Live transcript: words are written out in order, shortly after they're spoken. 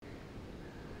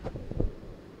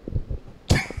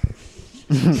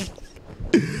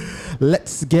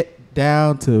Let's get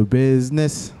down to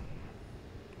business.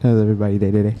 How's everybody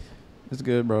day today? It's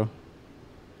good, bro.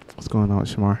 What's going on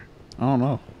with Shamar? I don't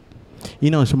know.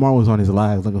 You know, Shamar was on his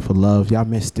live looking for love. Y'all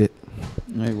missed it.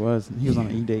 Yeah, he was. He was on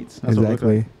E-dates. That's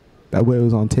Exactly. That boy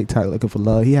was on TikTok looking for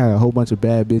love. He had a whole bunch of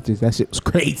bad bitches. That shit was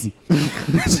crazy.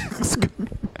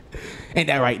 Ain't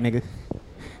that right, nigga?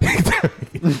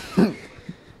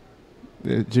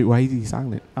 Why is he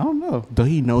silent? I don't know. Do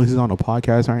he know he's on a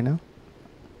podcast right now?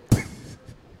 I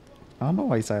don't know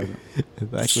why he's silent.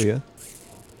 Exactly, yeah.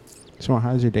 Shamar,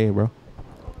 how's your day, bro?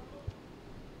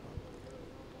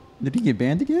 Did he get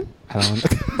banned again? I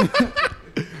don't know.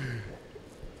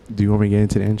 Do you want me to get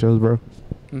into the intros, bro?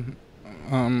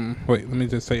 Wait, let me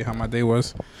just tell you how my day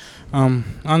was.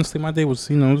 Honestly, my day was,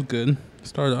 it was good.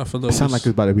 Started off a little. It sounds like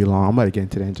it's about to be long. I'm about to get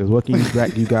into the intros. Welcome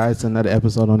back, you guys, to another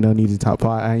episode on No Need to Top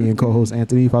Pod. I am your co-host,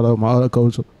 Anthony. Follow my other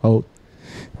coach,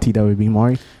 TWB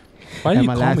Mari. Why do you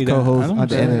call me that? Co-host I don't on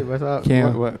the end. What's up?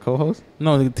 Cam. What co-host?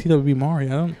 No, the TWB Mari. I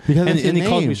don't. Because And it's your he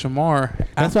calls name. me Shamar.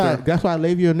 That's why I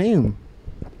label your name.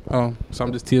 Oh, so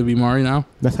I'm just TWB Mari now.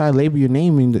 That's how I label your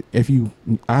name. And if you,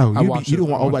 you don't want to I'm about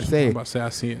to say. I'm about to say I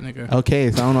see it, nigga.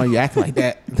 Okay, so I don't know. You act like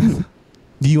that.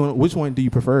 Which one do you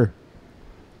prefer?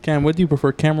 Cam, what do you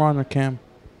prefer, Cameron or Cam?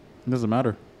 It doesn't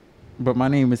matter. But my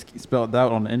name is spelled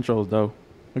out on the intros, though.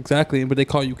 Exactly, but they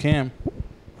call you Cam.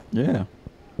 Yeah.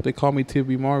 They call me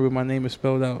TWB Mari, but my name is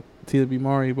spelled out TWB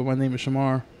Mari, but my name is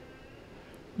Shamar.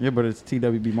 Yeah, but it's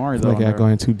TWB Mari, I though. feel like on I'm there.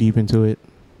 going too deep into it.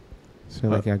 I feel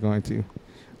like I'm going to,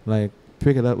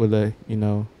 pick it up with HR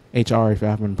if you're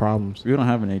having problems. We don't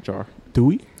have an HR. Do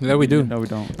we? Yeah, we do. No, we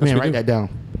don't. Man, we write do. that down.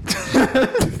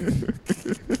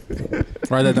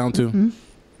 Write that down too.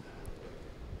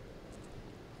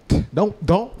 Don't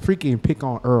freaking pick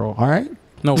on Earl, all right?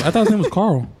 No, I thought his name was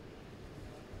Carl.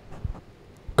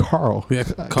 Carl. Yeah,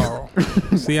 Carl.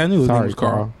 See, I knew his name Sorry, was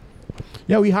Carl. Carl.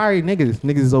 Yeah, we hired niggas.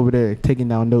 Niggas is over there taking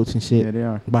down notes and shit. Yeah, they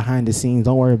are. Behind the scenes.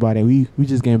 Don't worry about it. We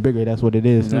just getting bigger. That's what it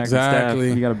is. Exactly.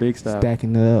 Staff. You got a big staff.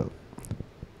 Stacking it up.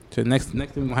 So next thing we're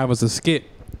gonna have us a skit.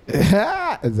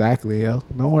 Exactly, yo.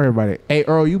 Don't worry about it. Hey,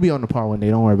 Earl, you be on the pod one day.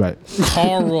 Don't worry about it.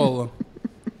 Carl.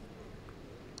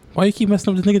 Why you keep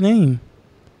messing up this nigga name?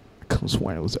 I could have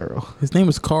sworn it was Earl. His name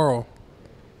is Carl.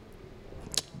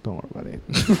 Don't worry about it.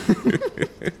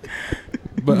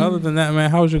 But other than that, man,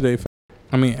 how was your day?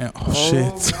 I mean,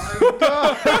 shit.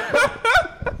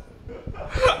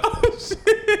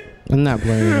 I'm not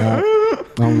blurring it out.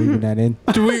 I'm leaving that in.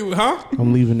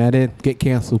 I'm leaving that in. Get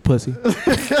canceled, pussy.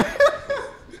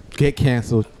 Get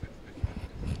canceled.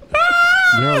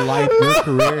 Your life, your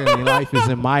career, and your life is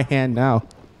in my hand now.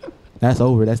 That's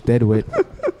over. That's dead weight.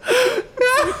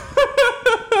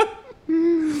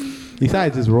 He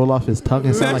decided to just roll off his tongue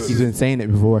and sound like he's been saying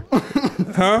it before.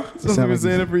 Huh? Someone's been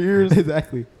saying it for years.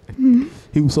 Exactly.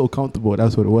 He was so comfortable.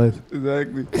 That's what it was.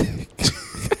 Exactly.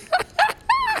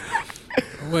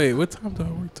 Wait, what time do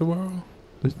I work tomorrow?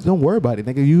 Don't worry about it,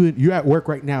 nigga. You at work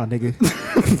right now, nigga.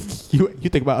 you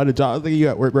think about other jobs, nigga. You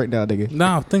at work right now, nigga.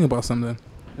 Nah, I'm thinking about something.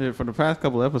 Yeah, for the past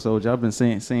couple episodes, y'all been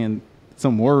saying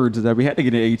some words that we had to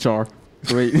get in HR.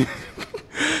 So wait,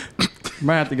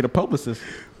 might have to get a publicist.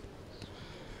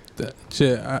 I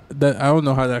don't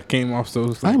know how that came off. So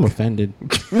it's like, I'm offended.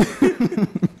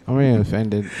 I'm really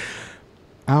offended.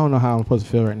 I don't know how I'm supposed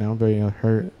to feel right now. I'm very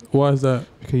hurt why is that?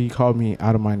 because you called me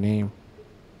out of my name.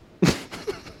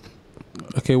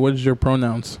 Okay, what is your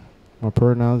pronouns? My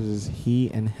pronouns is he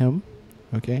and him.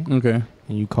 Okay. Okay.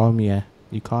 And you called me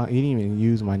you didn't even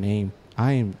use my name.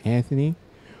 I am Anthony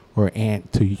or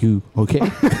Ant to you. Okay.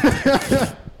 Can't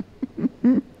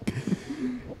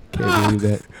believe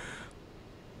that.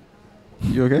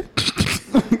 You okay?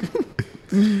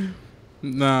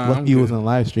 Nah. Look, I'm he good. wasn't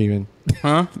live streaming.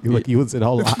 Huh? Look, he was at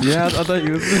all live. Yeah, I thought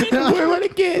you was.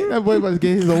 That boy about to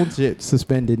get his own shit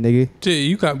suspended, nigga. Shit,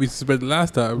 you got me suspended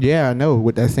last time. Yeah, I know,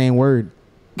 with that same word.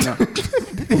 No.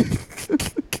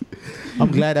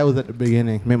 I'm glad that was at the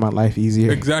beginning. Made my life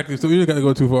easier. Exactly. So we just gotta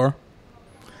go too far.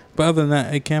 But other than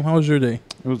that, hey Cam, how was your day?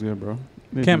 It was good, bro.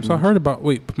 Cam, so I heard about.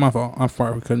 Wait, my fault. I'm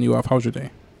sorry for cutting you off. How was your day?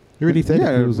 You already said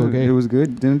it was okay. It was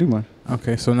good. Didn't do much.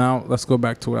 Okay, so now let's go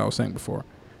back to what I was saying before.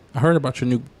 I heard about your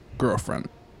new girlfriend.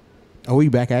 Are we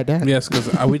back at that? Yes, because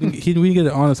we didn't get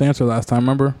an honest answer last time.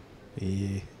 Remember?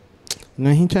 Yeah.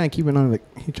 No, he trying to keep it on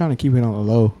the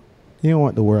low. He don't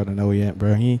want the world to know yet,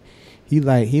 bro. He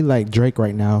like Drake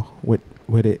right now with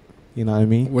it. You know what I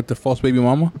mean? With the false baby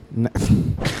mama.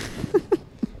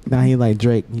 Now he like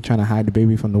Drake. He trying to hide the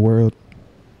baby from the world.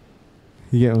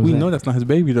 You get what I'm We saying? know that's not his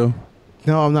baby though.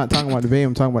 No, I'm not talking about the baby.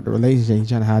 I'm talking about the relationship. He's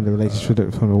trying to hide the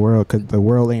relationship from the world because the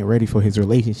world ain't ready for his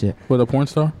relationship. With a porn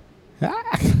star.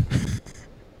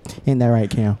 Ain't that right,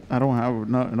 Cam? I don't have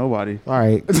nobody. All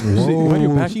right. when you're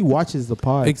Whoa, back- she watches the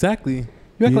pod. Exactly.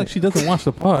 You act Yeah. like she doesn't watch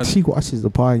the pod. She watches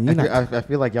the pod. You're not. I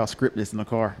feel like y'all script this in the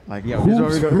car. Like, yo, Who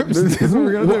this is what we're gonna, this is what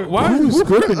we're gonna do. Why Who's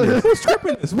scripting this? Who's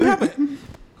scripting this? We haven't.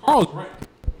 Carl's right.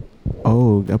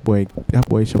 Oh, that boy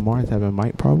Shamar's having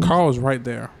mic problems. Carl's right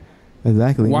there.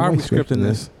 Exactly. Why are we Nobody's scripting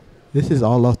this? This is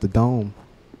all off the dome.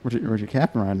 What you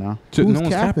capping right now? No Who's one's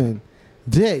capping?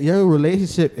 Jet, your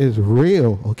relationship is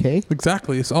real, okay?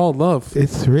 Exactly. It's all love.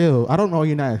 It's real. I don't know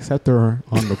you're not accepting her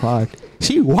on the pod.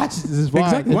 She watches this pod.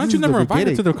 Exactly. Why don't you never invite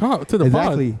her to the pod?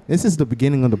 Exactly. This is the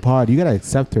beginning of the pod. You gotta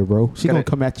accept her, bro. She gonna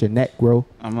come at your neck, bro.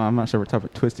 I'm not sure what type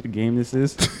of twisted game this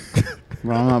is,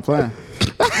 but I'm not playing.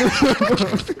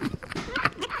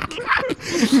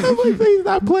 That boy say he's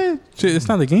not playing. Shit, it's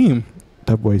not a game.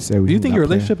 That boy said. Do you think your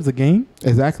relationship is a game?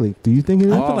 Exactly. Do you think it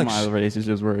is? feel All like my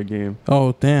relationships were a game.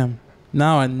 Oh damn!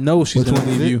 Now I know she's Which gonna one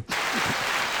is leave it? you.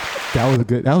 That was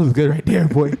good. That was good right there,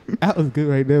 boy. That was good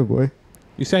right there, boy.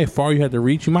 You say how far you had to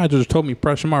reach. You might have just told me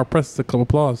press. You might have pressed a couple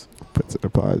applause. Put to the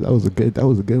pod. That was a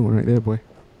good one right there, boy.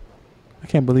 I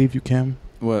can't believe you, Cam.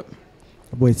 What?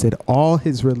 That boy said all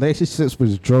his relationships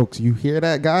was jokes. You hear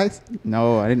that, guys?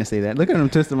 No, I didn't say that. Look at him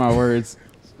twisting my words.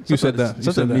 You said that. You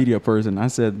Such said a that. media person. I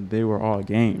said they were all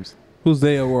games. Who's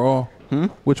they or all?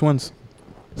 Which ones?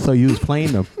 So you was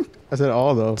playing them. I said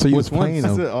all though. So you Which was playing ones? I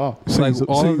them. said all. So Like you,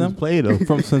 all so of you was them? playing them.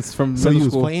 From So middle you was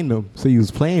school. playing them. So you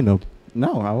was playing them.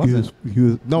 No, I You wasn't.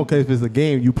 was no, because if it's a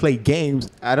game, you play games.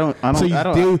 I don't. So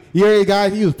you hear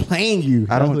guys, he was playing you.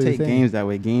 I That's don't what take he's saying. games that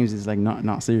way. Games is like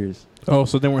not serious. Oh,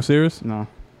 so they weren't serious? No,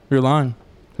 You're lying.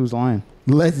 who's lying?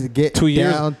 Let's get 2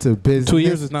 years. down to business. 2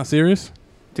 years is not serious.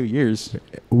 2 years.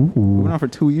 We went Ooh. on for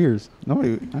 2 years.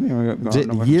 Nobody. I didn't even go.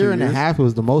 nowhere for Year 2 and a years. half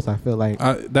was the most. I feel like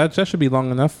That should be long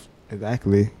enough.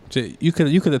 exactly. Shit, you could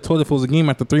have told if it was a game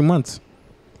after 3 months.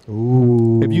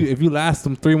 Ooh. If you last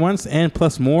them 3 months and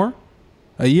plus more,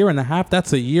 a year and a half.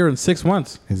 That's a year and 6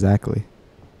 months. exactly.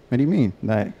 What do you mean?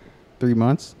 Like 3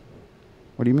 months?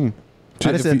 What do you mean? Shit,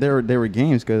 I just if said you- they were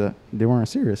games because they weren't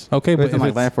serious. Okay, but But if like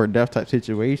it's, life or death type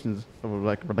situations of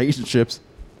like relationships,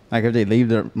 like if they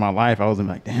leave my life, I wasn't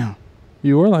like, damn.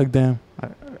 you were like, damn,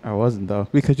 I wasn't though.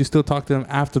 because you still talk to them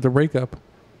after the breakup.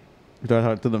 Do I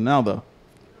talk to them now though?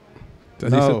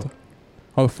 Does he No. still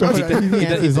oh, He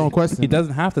answered his own question. He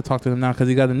doesn't have to talk to them now because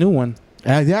he got a new one.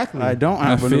 Exactly. I don't I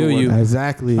have a feel new one. you.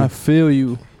 Exactly. I feel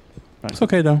you. Right. It's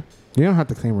okay though. You don't have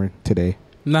to claim her today.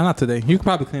 No, not today. You could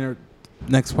probably clean her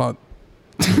next pod.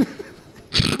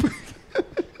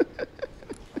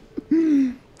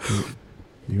 You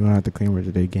don't have to claim her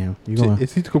today, Gam. You gonna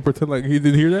Is he gonna pretend like he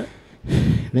didn't hear that?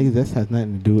 niggas? That has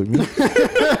nothing to do with me.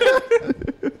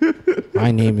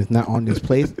 My name is not on this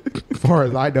place. As far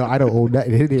as I know, I don't own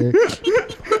nothing in here.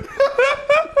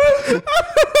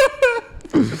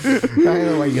 I don't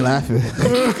know why you laughing.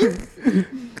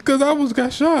 Because I almost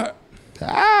got shot.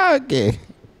 Okay.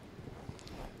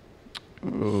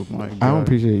 Oh my god. I don't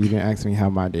appreciate you didn't ask me how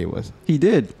my day was. He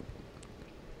did.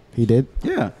 He did?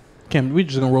 Yeah. Cam, we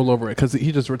just gonna roll over it because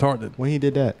he just retarded. When he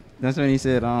did that? That's when he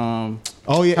said, Oh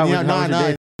yeah, How was- yeah, how no, was your no,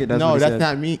 day? That's no, what he that's said.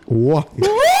 not me. What?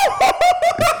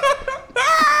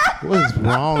 What is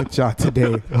wrong with y'all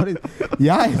today? What is,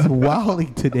 y'all is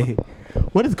wilding today.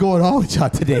 What is going on with y'all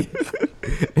today?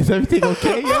 Is everything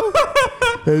okay, yo?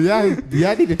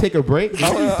 Y'all need to take a break.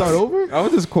 Y'all want to start over? I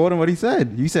was just quoting what he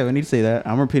said. You said we need to say that.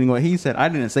 I'm repeating what he said. I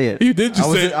didn't say it. You did just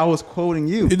I was, say it. I was quoting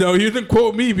you. You know, you didn't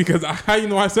quote me because how you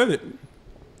know I said it?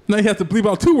 Now you have to bleep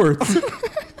out 2 words.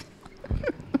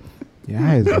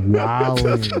 Yeah, is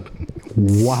wilding,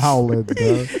 wilding,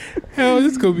 bro, Hell,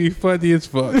 this gonna be funny as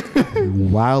fuck.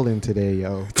 wilding today,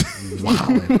 yo,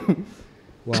 wilding.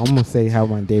 Well, I'm gonna say how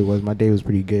my day was. My day was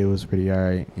pretty good. It was pretty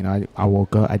alright. You know, I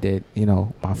woke up. I did,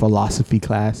 my philosophy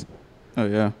class. Oh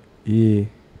yeah. Yeah.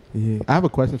 I have a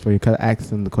question for you. Cause I asked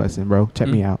them the question, bro. Check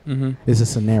me out. Mm-hmm. It's a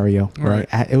scenario, Right.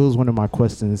 right? It was one of my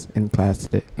questions in class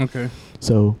today. Okay.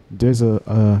 So there's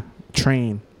a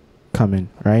train coming,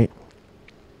 right?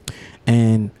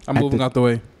 And I'm at moving the- out the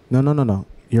way. No.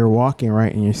 You're walking,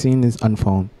 right? And you're seeing this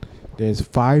unfold. There's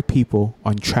 5 people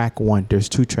on track 1. There's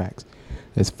 2 tracks.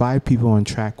 There's 5 people on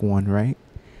track 1, right?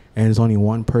 And there's only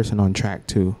 1 person on track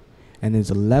 2. And there's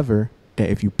a lever that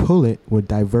if you pull it would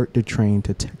divert the train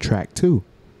to track 2.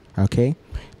 Okay?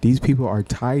 These people are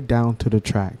tied down to the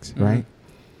tracks, Mhm. right?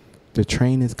 The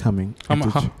train is coming.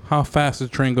 How fast is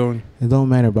the train going? It don't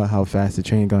matter about how fast the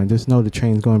train going. Just know the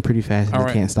train's going pretty fast and All it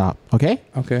right. can't stop. Okay?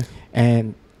 Okay.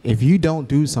 And if you don't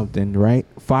do something, right,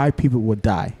 5 people will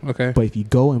die. Okay. But if you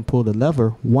go and pull the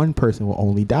lever, 1 person will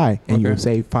only die, and you Okay. will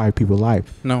save 5 people's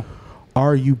life. No.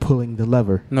 are you pulling the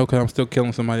lever? No, because I'm still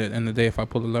killing somebody at the end of the day if I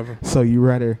pull the lever. So you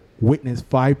rather witness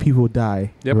 5 people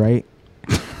die, Yep. right?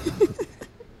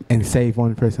 And save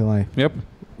one person's life. Yep.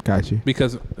 Got you.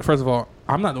 Because, first of all,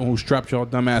 I'm not the one who strapped y'all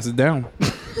dumbasses down.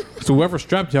 So whoever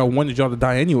strapped y'all wanted y'all to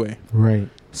die anyway. Right.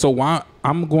 So while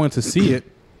I'm going to see it,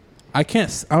 I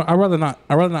can't. I rather not.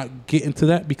 I rather not get into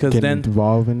that because Get then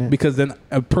involved in it. because then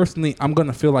personally I'm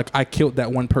gonna feel like I killed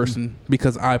that one person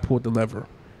because I pulled the lever.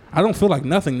 I don't feel like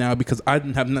nothing now because I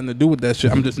didn't have nothing to do with that shit.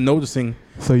 I'm just noticing.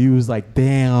 So you was like,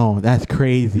 damn, that's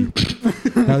crazy.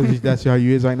 That's how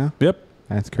you is right now? Yep.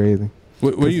 That's crazy.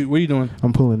 What are you doing?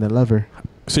 I'm pulling the lever.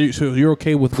 So you're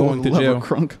okay with going to jail?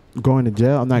 Crunk. Going to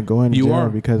jail? I'm not going to You jail are.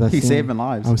 because He's saving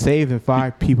lives. I'm saving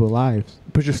 5 people's lives.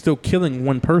 But you're still killing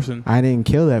one person. I didn't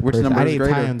kill that Which person. number I is didn't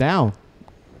tie greater? him down.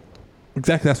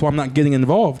 Exactly. That's why I'm not getting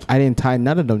involved. I didn't tie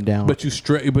none of them down. But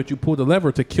you pulled the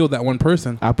lever to kill that one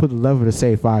person. I put the lever to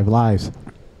save 5 lives.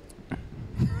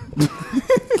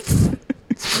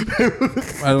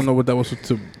 I don't know what that was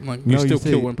to like. You still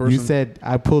kill one person. You said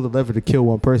I pulled the lever to kill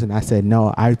one person. I said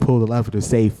no. I pulled the lever to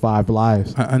save 5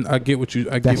 lives. I get what you.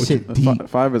 I That get what shit you. deep.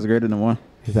 5 is greater than 1.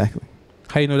 Exactly.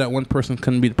 How you know that one person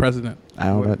couldn't be the president? I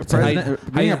don't know.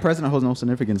 Being a president holds no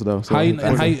significance though. So How you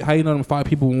know them 5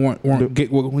 people won't get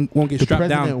The strapped president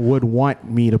down? would want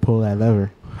me to pull that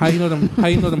lever. How you know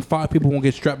them 5 people won't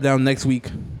get strapped down next week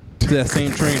to that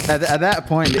same train? at that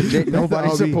point, nobody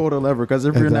all should me. pull the lever because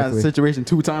if you're in that Exactly. situation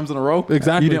 2 times in a row,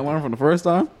 Exactly. you didn't learn from the first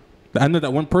time. I know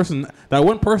that one person. That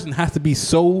one person has to be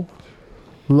so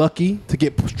lucky to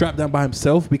get strapped down by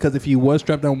himself because if he was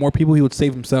strapped down with more people, he would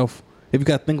save himself. If you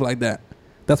got to think like that,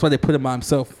 that's why they put him by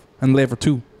himself and lever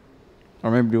 2. Or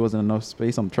maybe there wasn't enough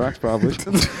space on the tracks, probably.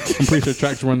 I'm pretty sure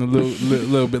tracks run a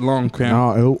little bit long. Cam.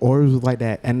 No, or it was like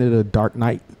that end of the Dark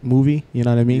Knight movie. You know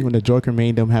what I mean? When the Joker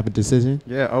made them have a decision.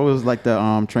 Yeah, I was like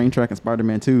the train track in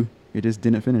Spider-Man 2. It just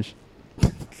didn't finish.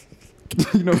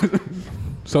 You know.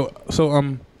 So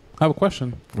I have a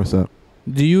question. What's up?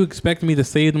 Do you expect me to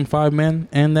save them 5 men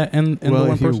and that and the Well,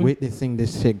 one if you're person? witnessing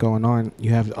this shit going on,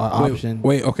 you have an option.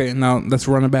 Wait, okay. Now let's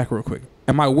run it back real quick.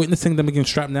 Am I witnessing them getting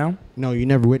strapped down? No, you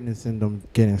never witnessing them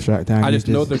getting strapped down. I You just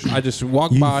know I just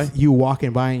walk by You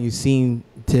walking by and you seen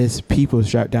just people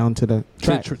strapped down to the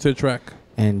track. to the track.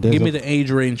 And there's Give me the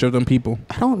age range of them people.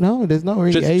 I don't know. There's no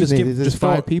really Just- age. just range. give- There's just just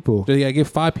 5 throw- people. So, yeah, give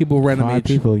 5 people random 5 age.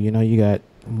 people. You know, you got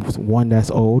 1 that's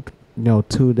old.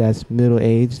 2 that's middle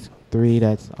aged. 3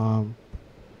 that's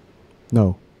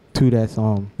no, 2 that's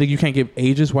Like you can't give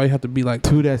ages. Why you have to be like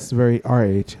 2 that's very our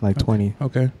age, like 20.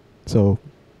 Okay, So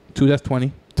 2 that's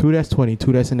 20. 2 that's 20,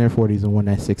 2 that's in their 40s, and 1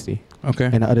 that's 60. Okay,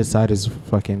 And the other side is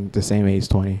fucking the same age,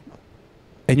 20.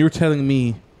 and you're telling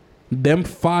me them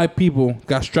 5 people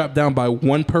got strapped down by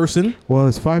one person? Well,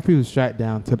 it's 5 people strapped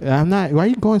down. I'm not. Why are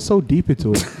you going so deep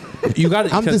into it? You got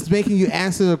it. I'm just making you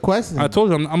answer the question. I told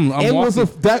you I'm it was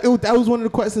walking. that was one of the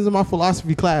questions in my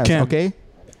philosophy class. Cam. Okay,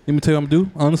 Let me tell you what I'm gonna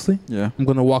do. Honestly, Yeah. I'm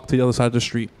gonna walk to the other side of the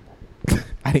street.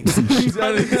 I didn't see shit.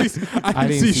 I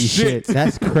didn't see shit.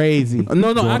 That's crazy.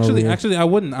 No, Going over actually, here. I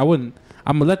wouldn't.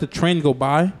 I'm gonna let the train go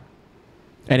by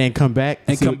and then come back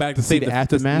and come back to see save the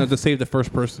aftermath. to save the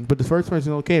first person. But the first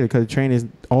person okay because the train is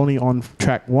only on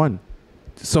track 1.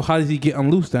 So how does he get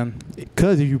unloosed then?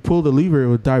 Because if you pull the lever, it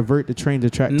will divert the train to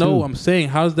track 2. No, I'm saying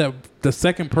how's that the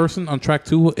second person on track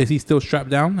 2? Is he still strapped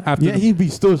down after? Yeah, he'd be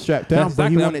still strapped down, That's but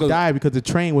he exactly- wouldn't die because the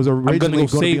train was I'm originally gonna go going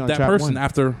to be save on that track person 1.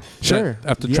 after Sure.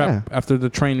 after the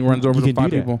train runs over You the can 5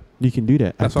 do that. people. You can do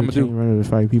that. That's after what I'm the gonna train run over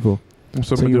 5 people. So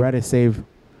So I'm gonna you do- rather save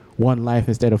 1 life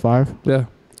instead of 5? yeah,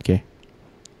 Okay.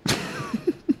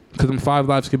 because them 5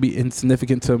 lives could be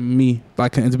insignificant to me.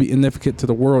 Like it be insignificant to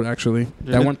the world. Actually,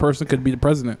 Yeah. that one person could be the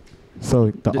president. So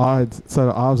the odds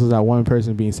is that one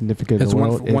person being significant in It's the one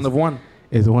world of one.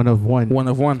 is 1 of 1. 1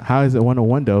 of 1. How is it 1 of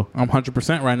 1 though? I'm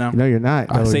 100% right now. No, you're not.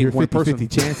 I No, saved you're one 50-50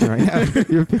 chance right now.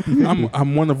 You're 50-50.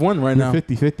 I'm 1 of 1 right now. You're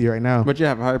 50-50 right now. But you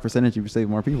have a higher percentage if you save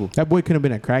more people. That boy could have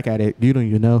been a crack addict. You don't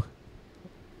even know.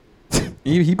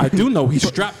 I do know he's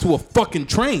strapped to a fucking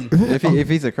train. If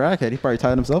he's a crackhead, he probably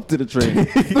tied himself to the train.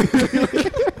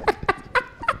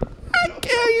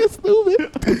 Yeah, you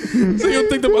stupid. So you don't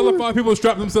think the other 5 people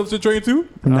strapped themselves to the train too?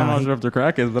 I'm Nah, not sure if they're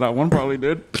crackheads, but that one probably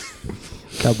did.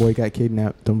 that boy got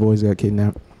kidnapped. Them boys got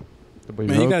kidnapped.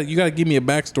 Man, you gotta give me a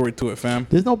backstory to it, fam.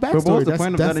 There's no But what backstory. was the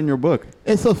point of that in your book?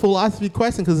 It's a philosophy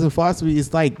question because the philosophy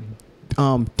is like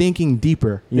thinking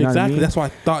deeper. You know what I Exactly. mean? That's why I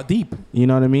thought deep. You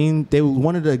know what I mean?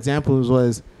 One of the examples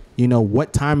was,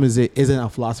 what time is it isn't a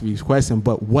philosophy question,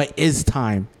 but what is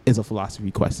time is a philosophy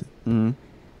question. Mm-hmm.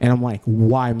 And I'm like,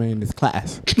 why am I in this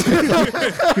class?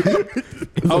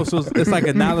 Oh, so it's like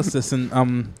analysis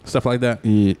and stuff like that.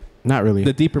 Yeah, not really.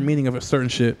 The deeper meaning of a certain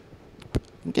shit.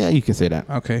 Yeah, you can say that.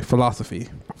 Okay, philosophy.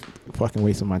 Fucking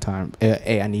wasting my time.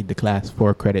 Hey, I need the class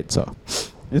for credit, so.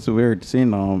 It's weird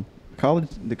seeing college.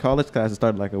 The college classes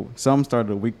started some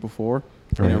started a week before,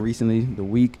 and then Right. recently the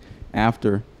week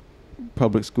after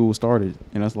public school started,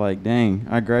 and it's like, dang,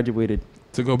 I graduated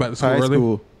To go back to school high early.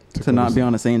 school To to go not to be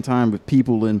on the same time with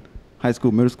people in high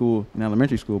school, middle school, and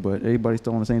elementary school, but everybody's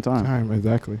still on the same time. Time,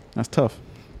 exactly. That's tough.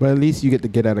 But at least you get to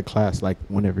get out of class like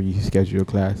whenever you schedule a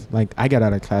class. Like I got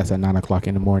out of class at 9 o'clock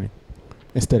in the morning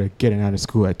instead of getting out of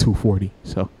school at 2:40.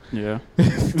 So Yeah.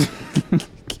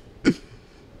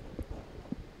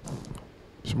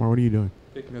 Shamar, what are you doing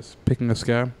Picking a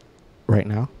scab. right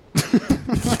now?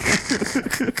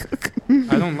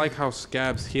 I don't like how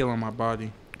scabs heal on my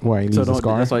body. Why? It So leaves a don't-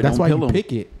 scar. that's why you That's don't why you peel 'em.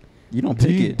 pick it. You don't Do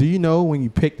pick you, it. do you know when you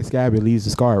pick the scab, it leaves a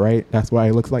scar, right? That's why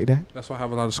it looks like that. That's why I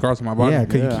have a lot of scars on my body. Yeah,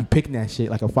 because Yeah. you keep picking that shit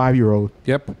like a 5-year-old.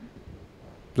 Yep. Is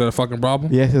that a fucking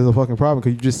problem? Yes, it's a fucking problem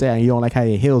because you just said you don't like how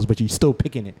it heals, but you still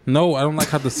picking it. No, I don't like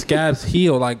how the scabs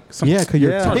heal. Like Yeah, because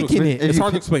you're Yeah. It's hard to picking explain. it. It's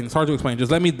hard to explain. It's hard to explain.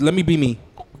 Just let me be me.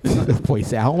 Boy,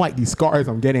 say I don't like these scars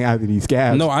I'm getting out of these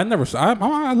scabs. No, I never.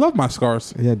 I love my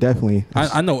scars. Yeah, definitely.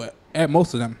 I know at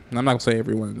most of them. I'm not gonna say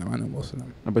every one of them. I know most of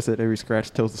them. I bet said every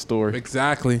scratch tells the story.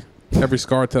 Exactly. Every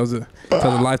scar tells a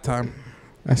lifetime.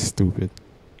 That's stupid.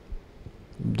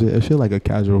 I feel like a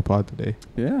casual pod today.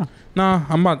 Yeah. Nah,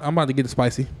 I'm about to get it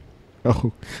spicy.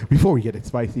 Oh, before we get it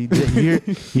spicy, you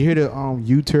hear the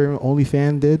U-turn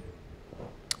OnlyFans did?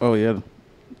 Oh yeah.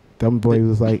 Them boy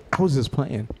was like, I was just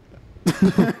playing.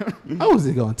 I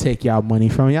wasn't gonna take y'all money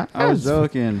from y'all. I was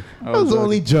joking. I was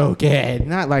only joking.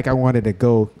 Not like I wanted to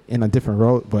go in a different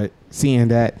road, but seeing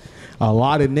that a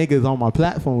lot of niggas on my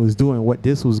platform was doing what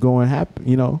this was going to happen,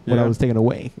 what I Yeah. was taking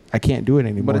away. I can't do it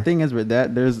anymore. But the thing is with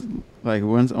that, there's like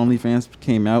once OnlyFans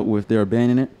came out with they're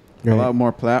abandoning it, Right. a lot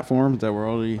more platforms that were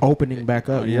already Opening back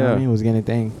up, you know what I mean, was getting a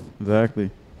thing. exactly.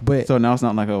 But So now it's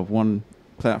not like a one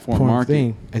platform for market.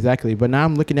 thing, exactly. But now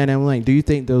I'm looking at it, I'm like, do you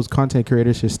think those content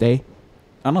creators should stay?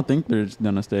 I don't think they're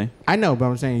gonna stay. I know, but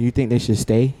I'm saying, you think they should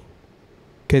stay?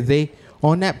 Because they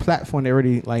on that platform, they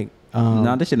already like.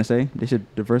 No, they shouldn't stay. They should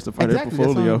diversify Exactly, their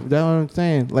portfolio. that's what I'm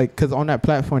saying. Like, because on that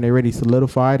platform, they already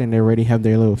solidified and they already have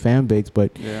their little fan base.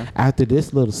 But Yeah. after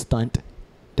this little stunt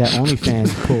that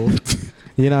OnlyFans pulled,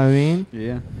 you know what I mean?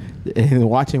 Yeah. And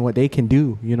watching what they can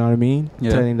do, you know what I mean?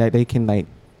 Yeah. Telling that they can like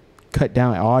cut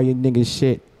down all your niggas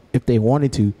shit if they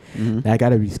wanted to. Mhm. That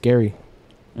gotta be scary.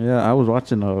 Yeah, I was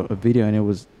watching a video and it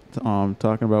was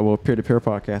talking about peer-to-peer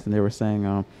podcast, and they were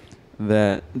saying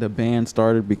that the ban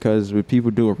started because when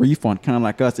people do a refund, kind of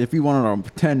like us, if we wanted our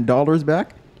 $10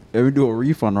 back, if we do a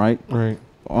refund, right? Right.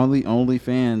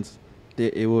 OnlyFans,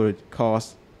 it would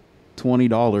cost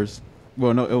 $20.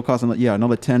 Well, no, it would cost another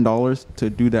 $10 to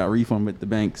do that refund with the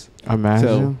banks. So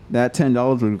Imagine. that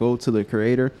 $10 would go to the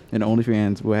creator, and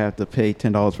OnlyFans would have to pay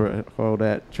 $10 for all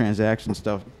that transaction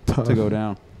stuff to go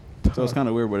down. So it's kind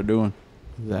of weird what they're doing.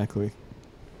 Exactly.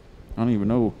 I don't even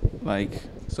know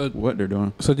So what they're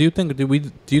doing. do you think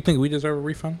we deserve a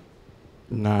refund?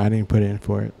 Nah, I didn't put in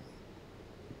for it.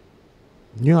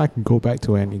 I can go back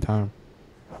to it anytime.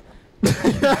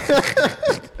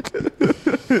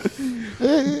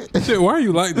 Shit, why are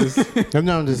you like this?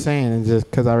 No, I'm just saying. It's just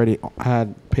because I already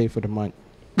had paid for the month.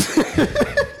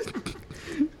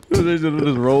 They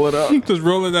just roll it up. Just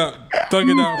roll it out, thug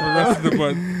it out for the rest of the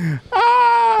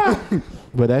month.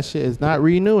 But that shit is not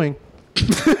renewing.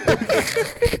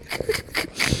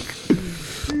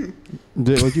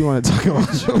 Dude, what you want to talk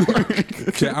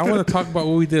about? Shit, I want to talk about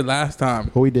what we did last time.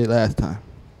 What we did last time.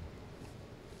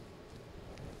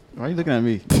 Why are you looking at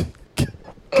me?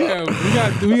 Cam, we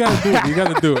gotta do it. We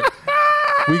gotta do it.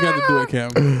 We gotta do it,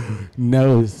 Cam.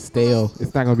 No, it's stale.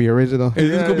 It's not gonna be original. It's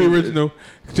just gonna be original,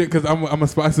 because I'm gonna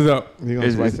spice it up. You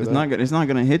gonna spice it up? It's not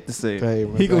gonna hit the same. Hey,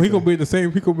 He gonna be in the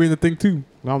same. He gonna be in the thing too.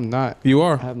 No, I'm not. You I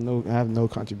are. have no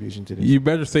contribution to this. You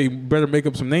better make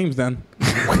up some names then.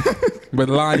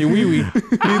 Better lie on your wee wee.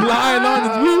 He lying on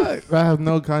his wee. I have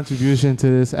no contribution to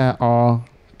this at all.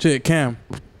 Shit, Cam.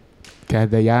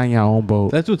 God, y'all in your own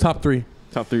boat. Let's do top 3.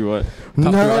 Top 3 what?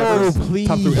 Top No, 3 please.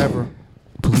 Top 3 ever.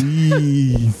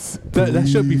 Please. That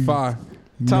should be 5.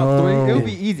 Top No. 3. It'll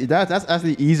be easy. That's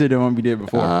actually easier than what we did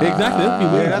before. Exactly. That'd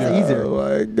be way Yeah, that's easier. Oh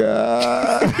my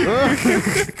god.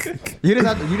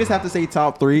 You just have to say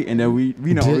top 3, and then we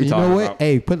know what we're You talking know what? about.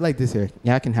 Hey, put it like this here.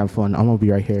 Y'all can have fun. I'm gonna be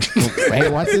right here. Hey,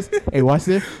 watch this. Hey, watch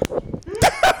this.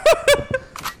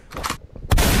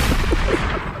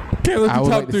 Okay, let's I do would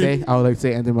top like to 3.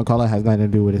 say Anthony McCullough has nothing to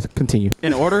do with this. Continue.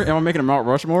 In order, am I making a Mount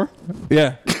Rushmore?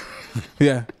 Yeah.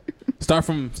 Yeah. Start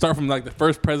from like the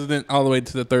first president all the way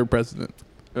to the third president.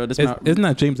 This Isn't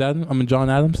that James Adams? John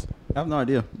Adams. I have no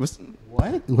idea.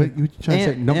 What? What you trying to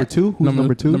say? And- Number and- two? Who's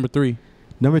number two? Number 3.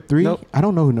 Number three? Nope. I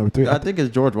don't know who number three. I think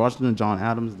it's George Washington, John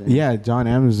Adams. Then. Yeah, John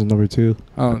Adams is number 2.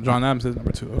 Oh, John Adams is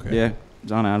number 2. Okay. Yeah,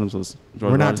 John Adams was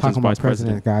George We're not Washington's talking about vice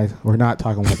president, guys. We're not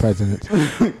talking about presidents.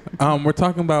 We're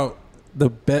talking about the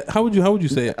bet. How would you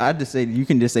say it? I'd just say you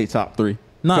can just say top 3.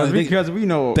 No, because we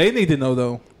know. they need to know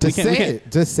though. Just we say can't-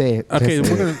 it. Just say it. Okay, Just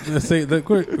say we're it. gonna say that.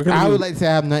 We're gonna I do- would like to say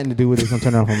I have nothing to do with this. I'm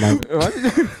turning off my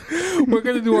mic. we're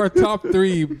gonna do our top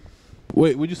 3.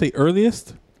 Wait, would you say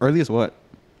earliest? Earliest what?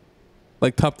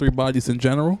 Like top 3 bodies in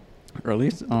general?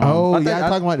 Earliest? Oh, I yeah, think I'm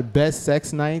talking about the best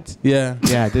sex nights. Yeah.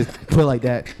 Yeah, just put it like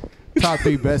that. Top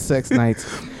 3 best sex nights.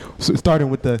 So starting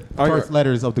with the first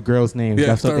letters of the girls' names. Yeah,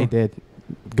 That's what they did.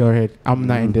 Go ahead. I'm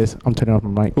not in this. I'm turning off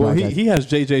my mic. Well, Podcast. he has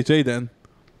JJJ then.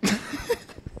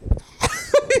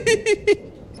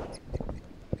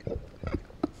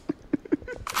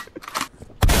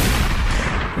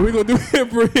 We're gonna do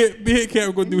hit for hit. Me and Cam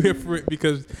are gonna do hit for it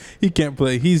because he can't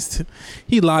play.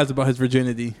 He lies about his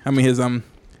virginity. I mean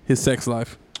his sex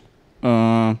life.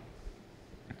 I'll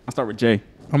start with J.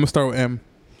 I'm gonna start with M.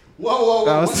 Whoa.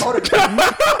 What order?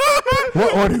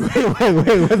 What order?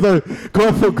 Wait.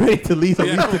 Going from great to least.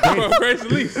 Yeah, greatest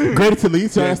to least. Great to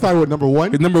least. So I start with number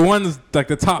 1. Number 1 is like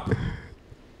the top.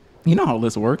 You know how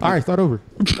lists work. All right, start over.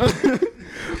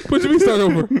 What you mean start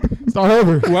over? Start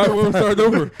over. Why would we start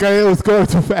over? Guy, it was going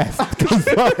too fast. Go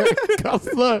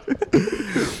slower.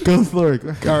 Go slower.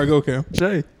 All right, go Cam.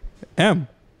 J. M.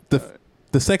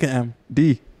 The second M.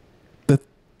 D. The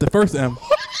first M.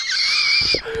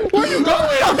 Where you going?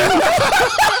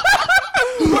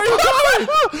 Where you going?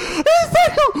 It's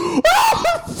like, oh,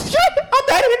 shit. I'm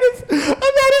not in this.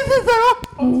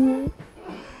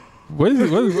 What is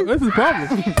the problem?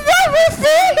 Let me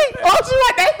see. Oh, she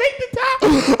want that make the top.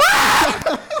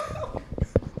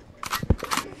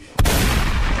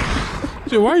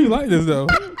 Shit, why are you like this though?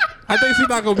 I think she's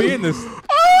not gonna be in this. Oh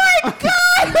my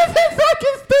god, this is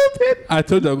fucking stupid. I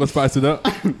told you I'm gonna spice it up.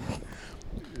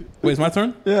 Wait, it's my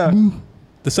turn? Yeah.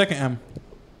 The second M.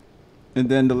 And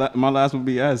then my last would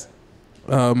be S.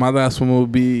 My last one will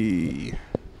be.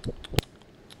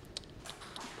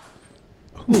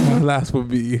 My last will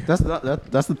be. That's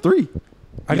the 3.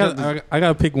 I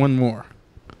gotta pick one more.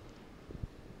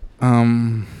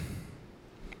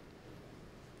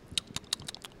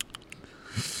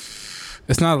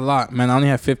 It's not a lot, man. I only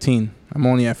have 15. I'm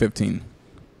only at 15.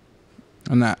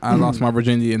 And I lost my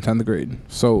virginity in 10th grade.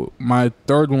 So my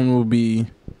third one will be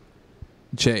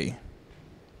J.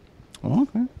 Oh,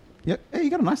 okay. Yeah. Hey, you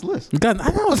got a nice list. I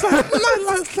know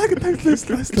it's like a nice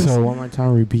list. So one more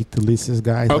time, repeat the lists,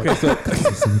 guys. Okay, so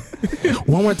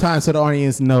One more time so the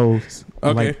audience knows.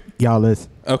 Okay. Like, y'all listen.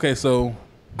 okay, so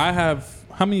I have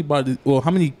how many bodies? Well,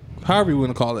 however you want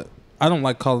to call it. I don't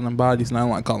like calling them bodies, and I don't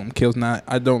like calling them kills. Now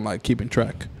I don't like keeping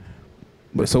track.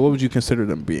 But so, what would you consider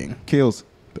them being? Kills.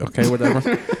 Okay,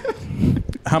 whatever.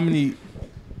 How many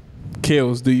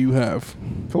kills do you have?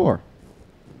 4.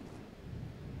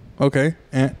 Okay,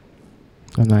 and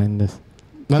I'm not in this.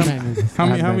 how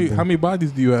many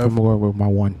bodies do you I'm have? going with my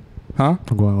 1. Huh?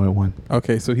 I'm going with 1.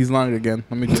 Okay, so he's lying again.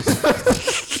 Let me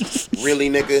just.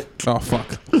 Really, nigga? Oh fuck!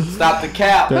 Stop the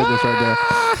cap. There it is right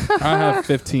there. I have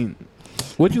 15.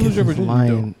 What'd you lose your virginity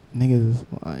lying. Niggas is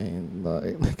lying.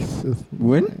 Niggas is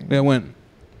When? lying. to? Yeah, when?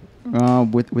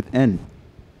 With N.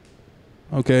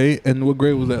 Okay, and what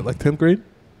grade was that? Like 10th grade?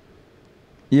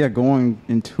 Yeah, going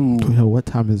into Yo, what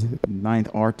time is it? 9th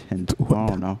or 10th. I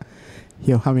don't know.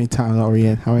 Yo, how many times are we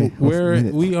in? How many? what's the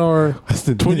minutes? We are What's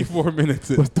the 24 minutes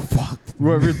in. What the fuck?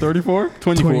 What, we're 34?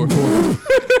 24.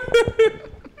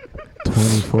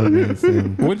 24 minutes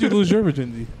in. When did you lose your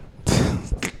virginity?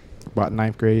 About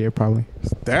 9th grade year, probably.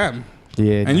 Damn.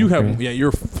 Yeah. And you 9th have, grade. yeah,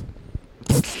 you're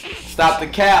Stop the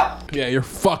cap. Yeah, you're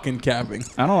fucking capping.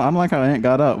 I don't like how Ant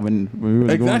got up when we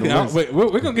were Exactly. going to Wait,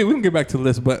 we're gonna get back to the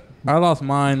list, but I lost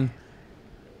mine.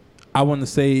 I want to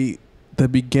say the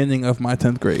beginning of my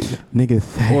 10th grade, Niggas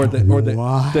said or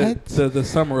what? the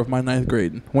summer of my 9th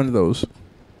grade. One of those.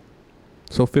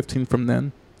 So 15 from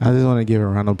then. I just want to give a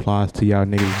round of applause to y'all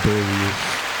niggas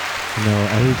brave. You know,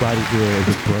 everybody here is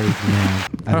a brave man.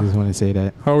 I just want to say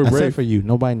that. How are we Except brave? for you.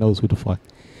 Nobody knows who the fuck.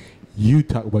 You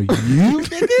talk about you,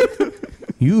 nigga.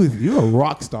 You a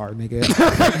rock star, nigga.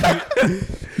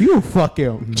 You a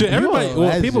fucking. Shit, everybody, you a well,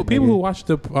 legend, people who nigga. watch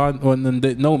the pod, or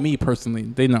they know me personally,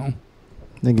 they know.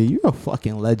 Nigga, you a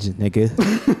fucking legend, nigga.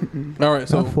 All right,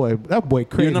 so that boy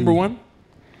crazy. you're number one.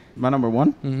 My number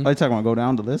 1? Mhm. Are you talking about go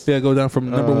down the list? Yeah, go down from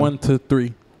number 1 to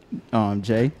 3.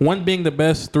 J. 1 being the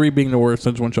best, 3 being the worst.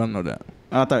 I just want y'all to know that.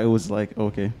 I thought it was like,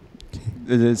 okay.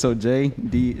 So J,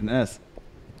 D, and S.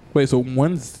 Wait, so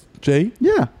 1's J?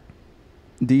 Yeah.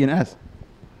 D and S.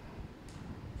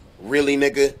 Really,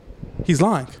 nigga? He's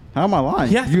lying. How am I lying?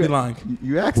 He has to be lying.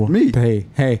 You asked me.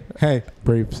 Hey,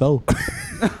 brave soul.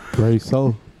 Brave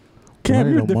soul. Cam, One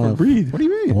you're a of the different motherf- breed. What do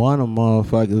you mean? One of the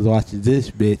motherfuckers watches this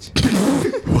bitch.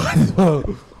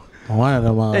 One of the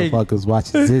motherfuckers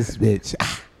watches this bitch.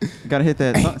 Gotta hit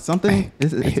that something.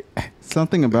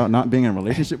 Something about not being in a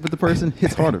relationship with the person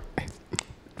hits harder.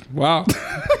 Wow.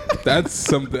 That's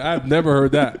something. I've never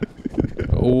heard that.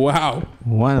 Wow.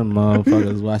 One of the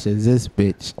motherfuckers watches this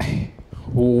bitch.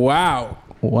 Wow.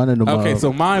 One of the Okay,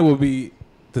 so mine will be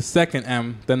the second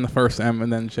M, then the first M,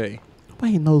 and then J.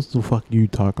 nobody knows the fuck you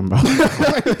talking about.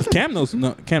 Cam knows.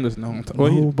 No, Cam doesn't know.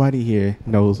 Well, Nobody here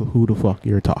knows who the fuck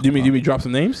you're talking you mean about. drop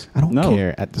some names? I don't No.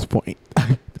 care at this point.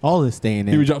 All is staying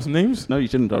You in. mean drop some names? No, you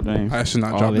shouldn't drop names. I should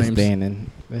not All drop is names. staying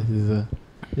in.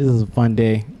 This is a fun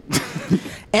day.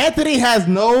 Anthony has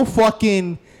no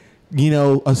fucking,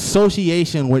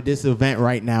 association with this event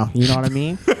right now. You know what I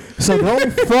mean? So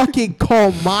don't fucking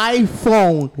call my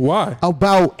phone Why?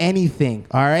 about anything.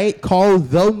 All right? Call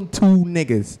them two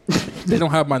niggas. They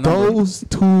don't have my number. Those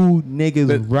two niggas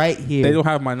They- right here. They don't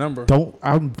have my number.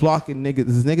 I'm blocking niggas.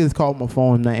 This niggas called my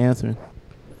phone, I'm not answering.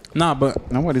 Nah, but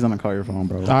Nobody's gonna call your phone,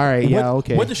 bro. All right, yeah,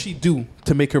 okay. What does she do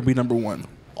to make her be number one?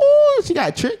 Oh, she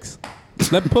got tricks.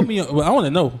 Put me. Well, I want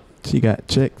to know. She got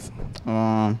chicks.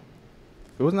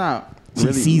 It was not She's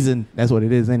really seasoned. That's what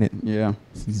it is, ain't it? Yeah.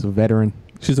 She's a veteran.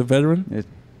 She's a veteran. It-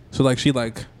 So like she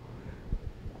like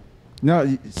No,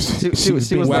 she was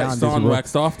been like down waxed this on, road.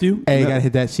 waxed off you. Hey, you No. gotta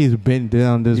hit that. She's been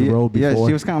down this road before. Yeah,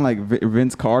 she was kind of like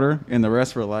Vince Carter, and the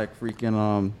rest were like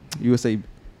freaking USA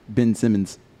Ben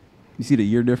Simmons. You see the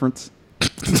year difference?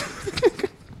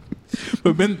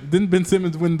 But didn't Ben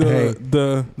Simmons win the Hey.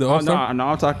 the Oh, All-Star? no,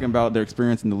 I'm talking about their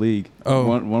experience in the league. Oh.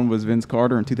 One was Vince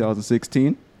Carter in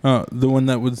 2016. The one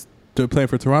that was playing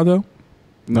for Toronto.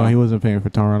 No, he wasn't playing for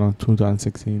Toronto in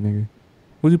 2016, nigga.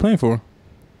 What was he playing for?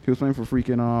 He was playing for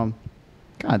freaking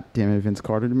God damn it, Vince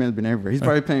Carter. The man's been everywhere. He's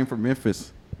probably playing for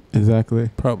Memphis. Exactly.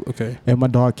 Probably okay. And my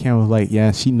dog Cam was like,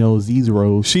 yeah, she knows these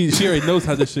roads. She already knows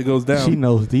how this shit goes down. She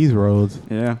knows these roads.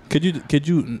 Yeah. Could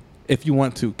you if you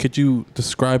want to, could you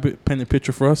describe it, paint a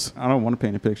picture for us? I don't want to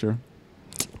paint a picture.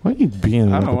 Why are you being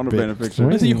I like don't a wanna bitch? paint a picture.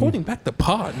 Why Listen, you're you- holding back the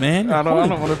pod, man. I don't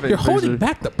wanna paint You're a holding picture.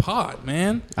 back the pod,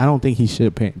 man. I don't think he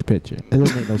should paint the picture. It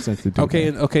doesn't make no sense to do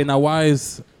Okay, that. okay. Now why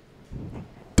is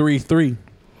 3-3?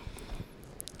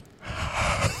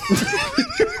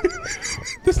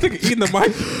 This nigga eating the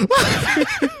mic.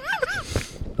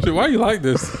 Shit, why you like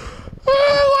this?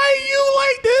 Why you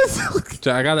like this?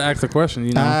 Jack, I gotta ask a question.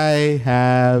 You know, I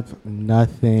have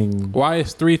nothing. why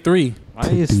is 3-3? Why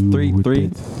is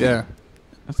 3-3? Yeah,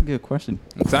 That's a good question.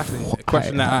 exactly. A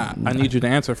question that I need you to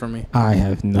answer for me. I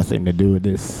have nothing to do with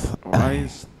this. Why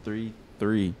is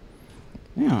 3-3?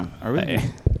 Yeah, I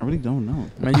really don't know.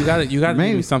 Man, you gotta give me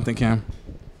Maybe- something, Cam.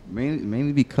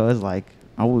 Mainly because like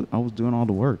I was doing all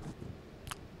the work.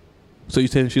 So you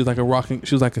saying she was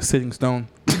like a sitting stone?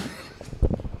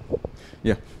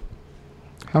 Yeah.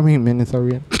 How many minutes are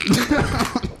we in?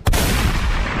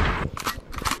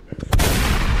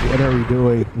 What are we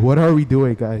doing? What are we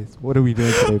doing, guys? What are we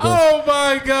doing today, bro? Oh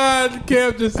my God!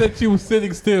 Cam just said she was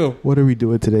sitting still. What are we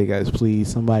doing today, guys? Please,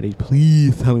 somebody,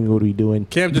 please tell me what are we doing.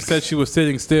 Cam just said she was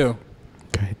sitting still.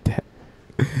 God damn.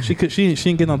 She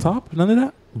didn't get on top. None of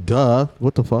that. Duh.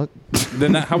 What the fuck?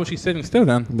 Then how was she sitting still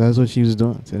then? That's what she was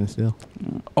doing, sitting still.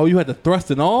 Oh, you had to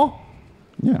thrust and all.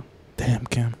 Yeah. Damn,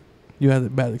 Cam, you had a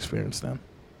bad experience then.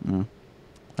 Yeah.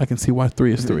 I can see why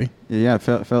 3 is 3. Yeah, it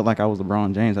felt like I was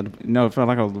LeBron James. It felt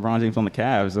like I was LeBron James on the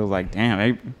Cavs. It was like,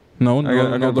 damn, No, I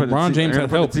gotta put the LeBron T- James I had gotta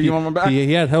put help. the T on my back?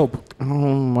 He had help. Oh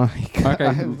my god.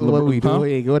 Okay, What are we huh?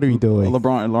 doing? What are we doing?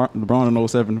 LeBron in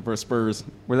 07 for Spurs.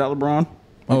 Was that LeBron?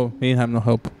 Oh, he didn't have no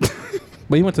help.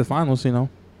 But he went to the finals, you know.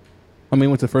 I mean, he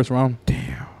went to the first round.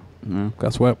 Damn. Yeah.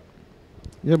 Got swept.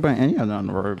 Yeah, but and you have nothing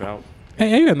to worry about.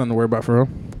 Hey, you got nothing to worry about for real.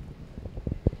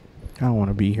 I don't want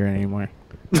to be here anymore.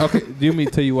 Okay, do you want me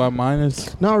to tell you why mine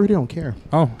is? No, I really don't care.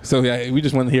 Oh, so yeah, we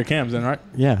just want to hear Cam's then, right?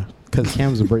 Yeah, because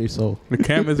Cam's a brave soul. The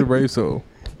Cam is a brave soul.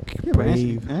 Yeah, but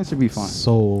Brave that should be fine.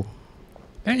 soul.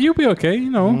 Hey, you'll be okay, you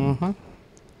know. Mm-hmm.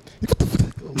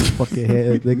 Fucking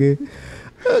head, nigga.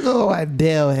 Look at my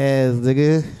damn heads,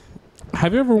 nigga.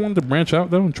 Have you ever wanted to branch out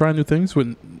though and try new things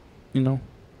with, you know,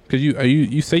 because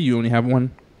you say you only have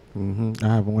one. Mm-hmm.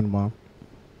 I have one mom.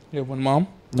 You have one mom.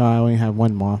 No, I only have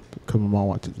one mom because my mom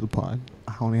watches the pod.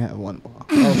 I only have one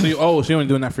mom. So you're only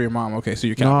doing that for your mom. Okay, so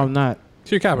you're No, capping. I'm not.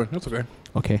 So you're capping. That's okay.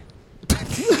 Okay.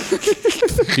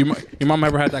 Your mom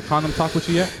ever had that condom talk with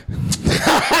you yet?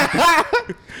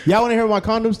 Y'all want to hear my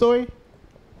condom story?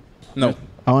 No.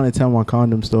 I want to tell my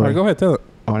condom All story. right, go ahead, tell it.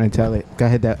 I want to tell it. Go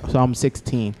ahead. So I'm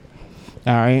 16.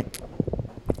 All right.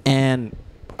 And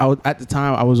at the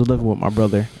time I was living with my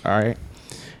brother. All right.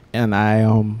 And I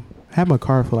had my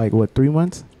car for like 3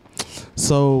 months.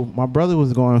 So my brother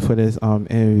was going for this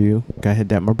interview. Got hit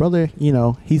that. My brother,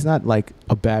 he's not like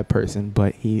a bad person,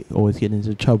 but he always get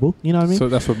into trouble. You know what I mean? So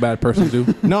that's what bad persons do.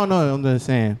 No, I'm just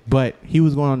saying. But he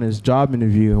was going on this job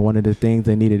interview, and one of the things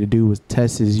they needed to do was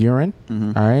test his urine.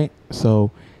 Mhm. All right.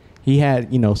 So he had,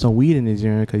 some weed in his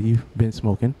urine because you've been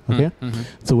smoking. Okay. Mhm.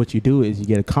 So what you do is you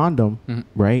get a condom, Mhm.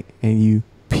 right? And you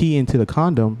pee into the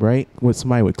condom, right? With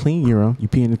somebody with clean urine, you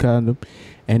pee in the condom,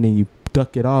 and then you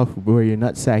duck it off where your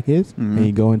nut sack is, Mhm. and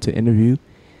you go into interview.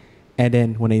 And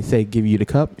then when they say give you the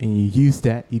cup and you use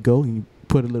that, you go and you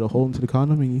put a little hole into the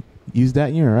condom and you use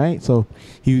that urine, right? So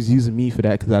he was using me for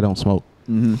that because I don't smoke.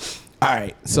 Mm-hmm. All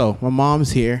right, so my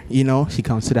mom's here, she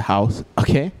comes to the house,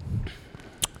 okay?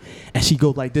 And she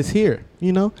goes like this here,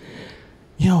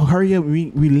 hurry up,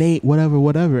 we late,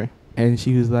 whatever. And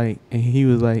she was like, and he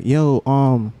was like,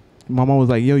 my mom was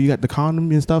like, yo, you got the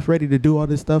condom and stuff ready to do all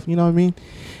this stuff, you know what I mean?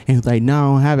 And he was like, no,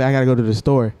 I don't have it, I gotta go to the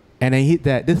store. And then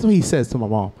this is what he says to my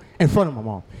mom, in front of my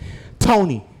mom.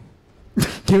 Tony,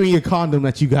 give me your condom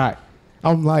that you got.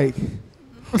 I'm like...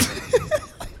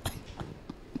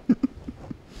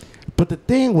 But the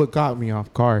thing what got me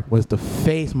off guard was the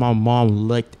face my mom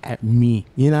looked at me.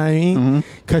 You know what I mean?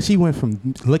 Because she went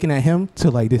from looking at him to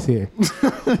like this here.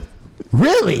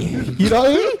 Really? You know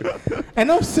what I mean?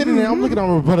 And I'm sitting there, I'm looking at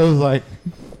my brother, I was like...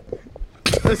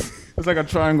 It's like a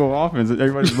triangle offense.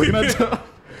 Everybody's looking at you.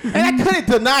 And I couldn't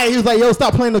deny it. He was like, yo,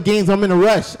 stop playing the games. I'm in a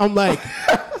rush. I'm like...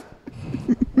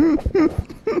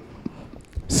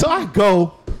 So I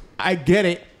go, I get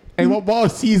it, and my mom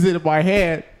sees it in my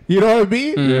hand. You know what I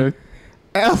mean? Yeah.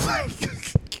 And I was like,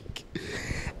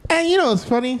 and it's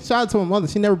funny. Shout out to my mother.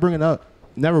 She never brought it up.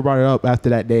 Never brought it up after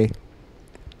that day.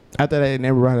 After that,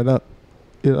 never brought it up.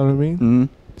 You know what I mean? Mm-hmm.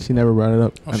 She never brought it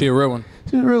up. Oh, she a real one.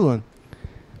 She's a real one.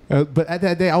 But at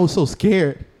that day, I was so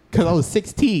scared because I was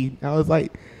 16. I was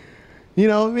like, you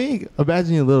know what I mean?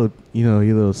 Imagine your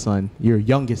little son, your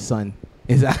youngest son,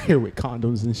 is out here with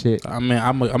condoms and shit. I mean,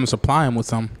 I'm gonna supply him with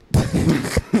some.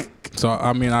 So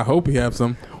I mean, I hope he have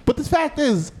some. But the fact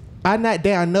is, on that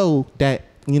day, I know that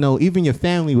even your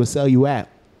family will sell you out.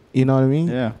 You know what I mean?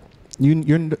 Yeah.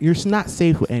 You're not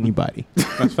safe with anybody.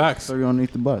 That's facts. So you're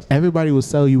underneath the bus. Everybody will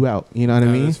sell you out. You know what I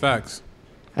mean? That's facts.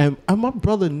 And my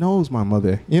brother knows my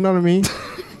mother. You know what I mean?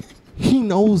 He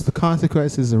knows the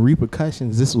consequences and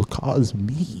repercussions this will cause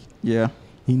me. Yeah.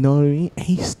 You know what I mean? And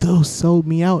he still sold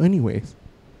me out anyways.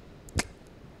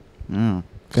 Yeah.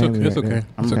 Family It's right okay. there.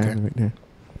 It's okay. Family right there.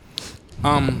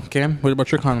 Cam, what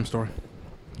about your condom story?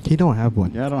 He don't have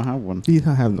one. Yeah, I don't have one. He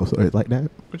don't have no story like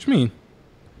that. What you mean?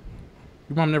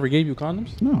 Your mom never gave you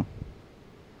condoms? No.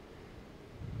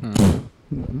 Hmm.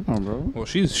 No, bro. Well,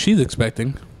 she's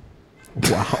expecting.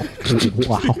 Wow.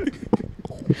 Wow.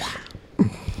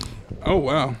 Oh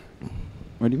wow.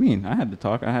 What do you mean? I had to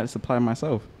talk. I had to supply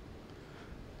myself.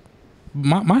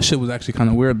 My shit was actually kind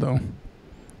of weird though.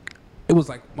 It was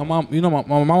like my mom.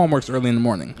 My mom works early in the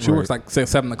morning. She Right. works like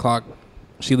 7 o'clock.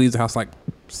 She leaves the house like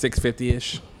 6:50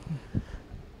 ish.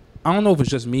 I don't know if it's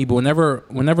just me, but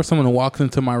whenever someone walks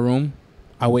into my room,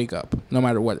 I wake up no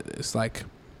matter what it is. Like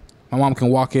my mom can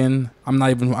walk in.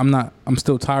 I'm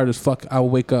still tired as fuck. I will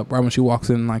wake up right when she walks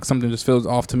in. Like something just feels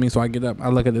off to me, so I get up. I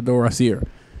look at the door. I see her.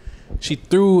 She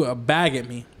threw a bag at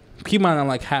me. Keep in mind, I'm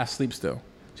like half asleep still.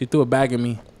 She threw a bag at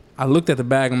me. I looked at the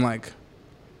bag. I'm like,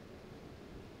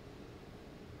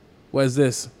 what is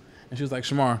this? And she was like,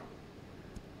 Shamar,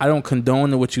 I don't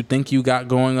condone what you think you got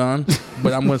going on,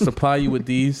 but I'm going to supply you with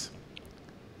these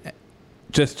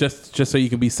just so you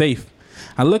can be safe.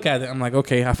 I look at it. I'm like,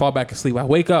 okay. I fall back asleep. I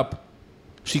wake up.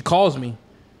 She calls me.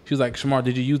 She was like, Shamar,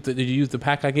 did you use the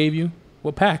pack I gave you?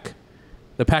 What pack?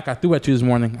 The pack I threw at you this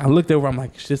morning. I looked over. I'm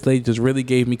like, this lady just really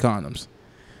gave me condoms.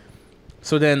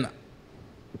 So then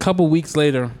a couple weeks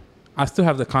later, I still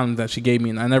have the condoms that she gave me,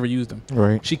 and I never used them.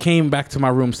 Right. She came back to my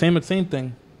room. Same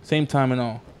thing. Same time and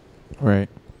all. Right.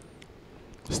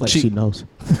 It's like she knows.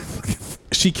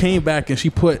 She came back and she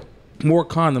put more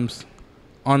condoms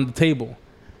on the table.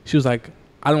 She was like,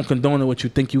 I don't condone what you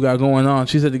think you got going on.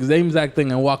 She said the same exact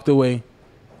thing and walked away.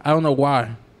 I don't know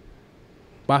why.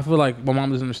 But I feel like my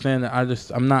mom doesn't understand that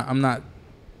I'm not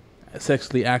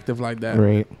sexually active like that.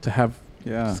 Right. To have.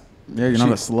 Yeah. Yeah, you're not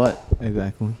a slut.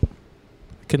 Exactly.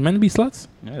 Can men be sluts?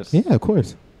 Yes. Yeah, of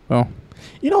course. Oh.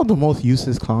 You know what the most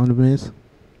useless condom is?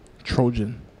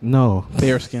 Trojan. No.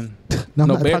 Bearskin. No,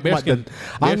 No, I'm not talking about bearskin.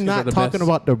 I'm Bearskins not are the talking best.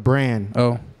 about the brand.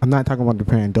 Oh. I'm not talking about the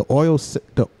parent. The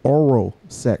oral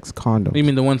sex condom. You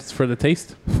mean the ones for the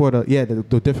taste? For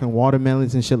the different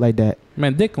watermelons and shit like that.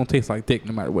 Man, dick gonna taste like dick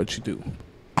no matter what you do.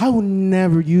 I would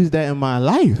never use that in my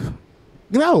life.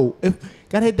 No, if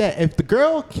the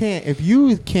girl can't, if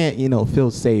you can't,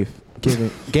 feel safe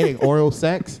getting oral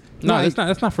sex. No, like, it's not.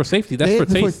 That's not for safety. That's for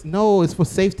taste. No, it's for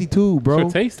safety too, bro.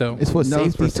 It's for taste though. It's for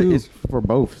safety too. It's for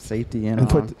both safety and.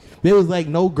 There was like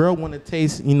no girl want to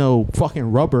taste,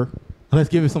 fucking rubber. Let's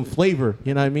give it some flavor.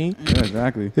 You know what I mean? Yeah,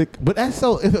 exactly. But that's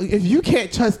so. If you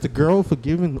can't trust the girl for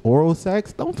giving oral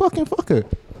sex, don't fucking fuck her.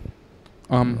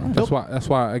 That's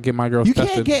why I get my girls You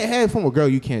tested. can't get head from a girl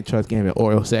you can't trust giving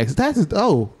oral sex.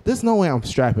 There's no way I'm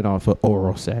strapping on for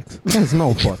oral sex. There's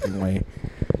no fucking way.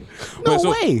 No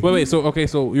way. Wait.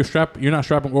 So you're not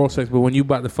strapping oral sex, but when you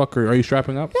about to fuck her, are you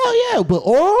strapping up? Hell yeah, but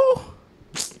oral?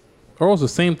 Oral's the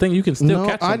same thing. You can still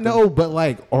catch something. I know, but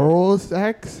like oral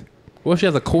sex. Well, she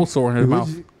has a cold sore in her mouth.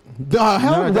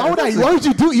 Why would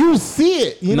you do? You see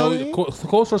it. You know what I mean?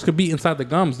 Cold sores could be inside the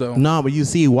gums though. No, but you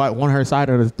see one her side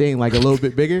of the thing like a little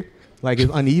bit bigger, like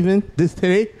it's uneven. This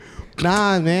today,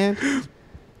 nah, man,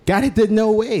 got it. There's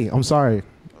no way. I'm sorry.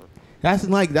 That's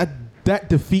like that. That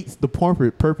defeats the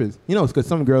purpose. It's because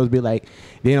some girls be like,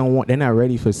 they're not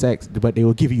ready for sex, but they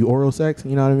will give you oral sex.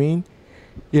 You know what I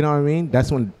mean?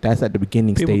 That's at the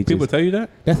beginning stages. People tell you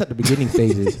that? That's at the beginning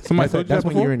stages. Somebody told you that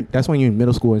before? That's when you're in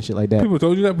middle school and shit like that. People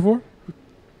told you that before?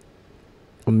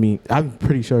 I mean, I'm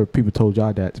pretty sure people told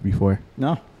y'all that before.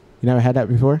 No. You never had that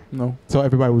before? No. So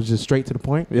everybody was just straight to the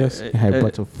point? Yes. You had a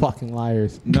bunch of fucking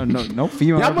liars. No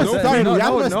female. Y'all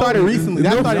must started recently.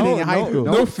 That started in high school.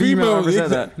 No female ever said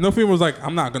that. No female was like,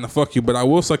 I'm not gonna fuck you, but I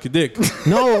will suck your dick.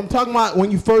 No, I'm talking about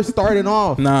when you first started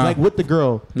off. Nah. Like with the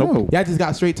girl. Nope. Y'all just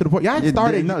got straight to the point. Y'all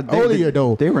started earlier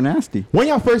though. They were nasty. When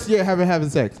y'all first year having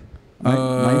sex? Ninth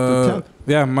or 10th?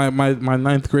 Yeah, my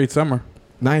ninth grade summer.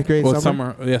 Ninth grade Well,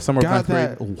 summer? Yeah, summer of Got ninth grade.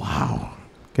 that. Wow.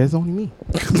 Guess only me.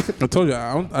 I told you,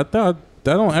 I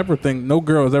don't ever think no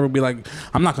girl has ever be like,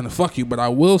 I'm not gonna fuck you, but I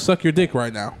will suck your dick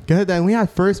right now. Guess that when y'all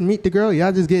first meet the girl,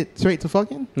 y'all just get straight to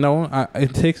fucking? No,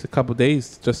 it takes a couple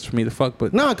days just for me to fuck,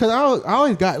 but No, because I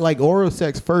always got like oral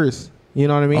sex first. You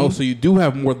know what I mean? oh, so you do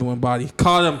have more than one body.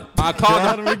 Caught him. I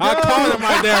caught him right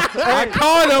there. I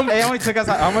caught him. Hey, it only took us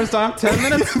how much time? 10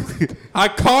 minutes? I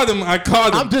caught him.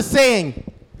 I'm just saying.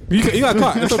 You got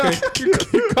caught. It's okay.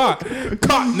 You caught,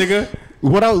 nigga.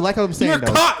 What I was saying, You're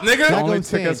though. caught, nigga. Like Only I'm took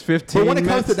saying. us 15 But when it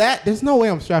comes to minutes. that, there's no way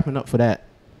I'm strapping up for that.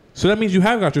 So that means you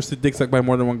have got your dick sucked by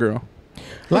more than one girl.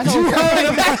 Like You heard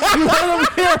him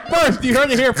here first.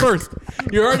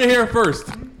 You heard it here first.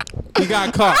 He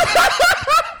got caught.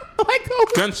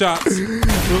 Gunshots.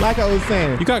 Like I was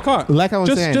saying. You got caught. Like I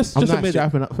was saying. Just I'm not admit it.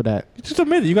 strapping up for that. Just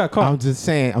admit it. You got caught. I'm just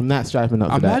saying. I'm not strapping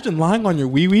up for Imagine lying on your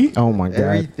wee-wee. that. Oh my god.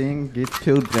 Everything gets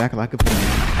peeled back like a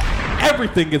banana.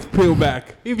 Everything gets peeled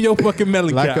back. Even your fucking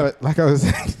melon cap. Like I was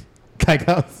saying. Like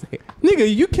I was saying.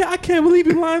 Nigga, I can't believe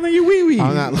you lying on your wee-wee.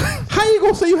 I'm not. How you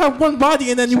gonna say you have one body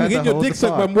and then you Try get to your hold dick the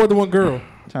sucked by thought. more than one girl?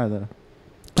 Try that.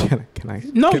 Can I?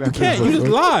 No, can I you can't. You finish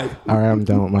just my story? lied. All right, I'm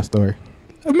done with my story.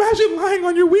 Imagine lying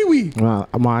on your wee-wee. Well,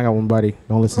 I got one buddy.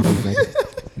 Don't listen to these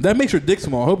niggas. That makes your dick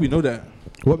small. I hope you know that.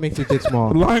 What makes your dick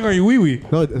small? Lying on your wee-wee.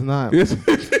 No, it's not. Yes.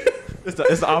 It's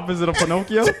the opposite of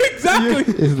Pinocchio.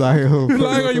 Exactly. It's like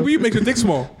Lying on your wee makes your dick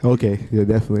small. Okay, yeah,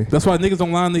 definitely. That's why niggas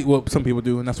don't lie on well, some people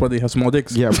do, and that's why they have small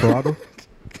dicks. Yeah, Parado.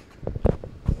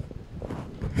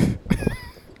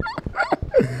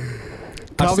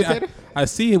 Commentator? I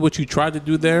see what you tried to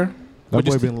do there. That But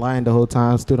boy just- been lying the whole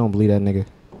time. Still don't believe that nigga.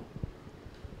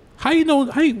 How you know?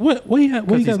 What you got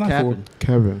he's lying for? capping.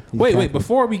 Kevin. he's Wait. capping.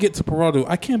 Before we get to Parado,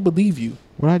 I can't believe you.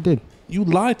 What I did? You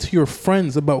lied to your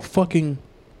friends about fucking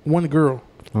one girl.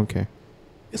 Okay.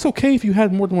 It's okay if you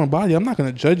had more than one body. I'm not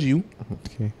gonna judge you.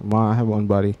 Okay. Ma, I have one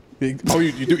body. Oh,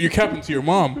 you're capping to your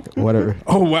mom. Whatever.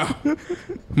 Oh wow,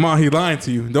 Ma, he lying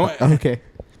to you. Don't, Okay.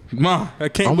 Ma, I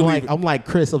can't I'm believe like it. I'm like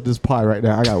Chris of this pod right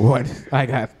now. I got one. I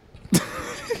got.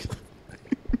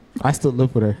 I still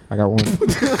live with her. I got one.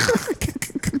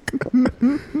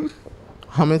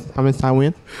 How much time we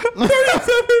in?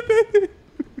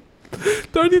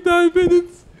 39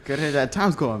 minutes. Good hear that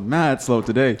time's going mad slow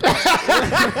today.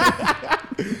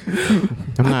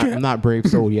 I'm not brave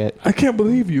soul yet. I can't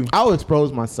believe you. I'll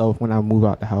expose myself when I move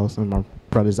out the house and my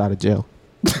brother's out of jail.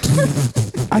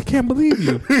 I can't believe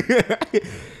you.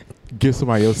 Give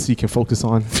somebody else he can focus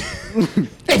on.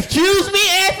 Excuse me,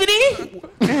 Anthony.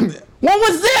 What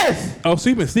was this? Oh, so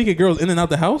you've been sneaking girls in and out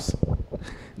the house?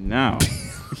 Now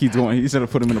he's going. He's gonna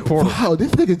put him in the portal. Wow,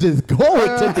 this nigga just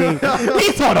going today.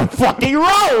 He's on a fucking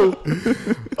roll.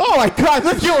 Oh my god,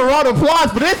 let's give a round of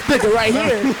applause for this nigga right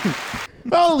here.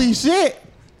 Holy shit.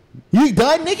 You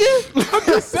done,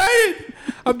 nigga?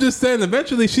 I'm just saying.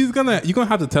 Eventually, you're gonna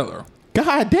have to tell her.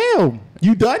 God damn.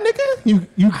 You done, nigga?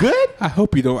 You good? I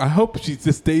hope you don't. I hope she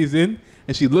just stays in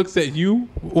and she looks at you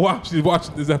while she's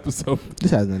watching this episode.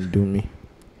 This has nothing to do with me.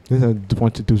 This has a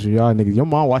bunch to do with y'all niggas. Your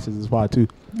mom watches this pod too.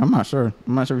 I'm not sure.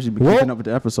 I'm not sure if she'd be Well- keeping up with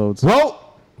the episodes.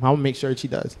 Well, I'm gonna make sure she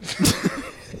does.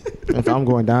 If I'm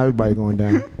going down, everybody going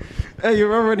down. Hey, you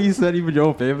remember when he said even your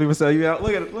own family would sell you out?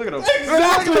 Look at him.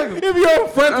 Exactly. If your own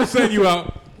friends will send you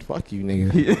out, Fuck you,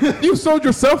 nigga. you sold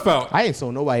yourself out. I ain't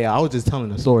sold nobody out. I was just telling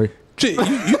the story. Shit,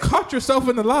 you caught yourself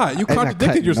in the lie. You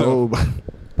contradicted yourself.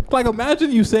 Like,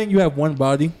 imagine you saying you have one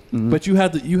body, but you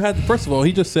had first of all,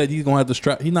 he just said he's gonna have to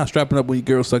strap. He's not strapping up when you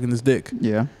girl sucking his dick.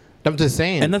 Yeah. I'm just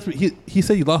saying. And that's what he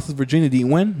said he lost his virginity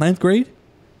when? 9th grade?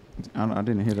 I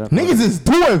didn't hear that. Niggas is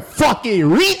doing fucking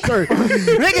research.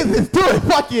 Niggas is doing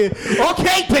fucking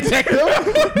okay, detective.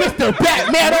 Mr.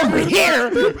 Batman over here.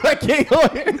 Okay, go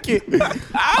ahead.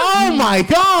 Oh my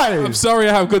god. I'm sorry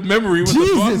I have good memory. What the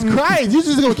Jesus fuck? Christ. You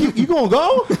just gonna keep you gonna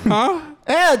go? Huh?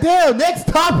 Yeah, damn, next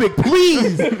topic,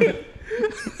 please. How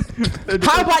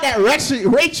about that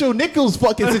Rachel Nichols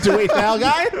fucking situation now,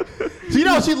 guy? You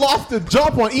know she lost the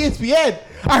jump on ESPN.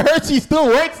 I heard she still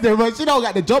works there, but she don't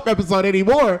got the jump episode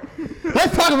anymore.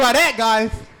 Let's talk about that,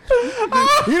 guys.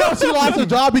 You know she lost her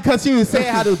job because she was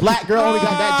saying how the black girl only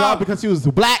got that job because she was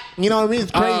black. You know what I mean?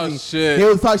 It's crazy. Oh, shit.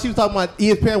 She was talking about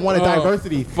ESPN wanted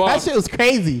diversity. fuck. That shit was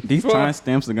crazy. These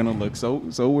timestamps are gonna look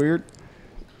so weird.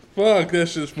 Fuck, that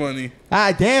shit's funny.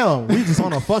 Ah, damn. We just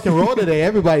on a fucking roll today.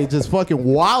 Everybody just fucking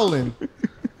wilding.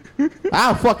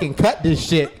 I'll fucking cut this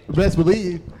shit. Best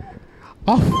believe.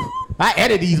 Oh, I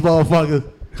edit these motherfuckers.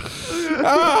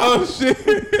 Oh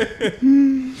shit.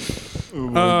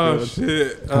 Oh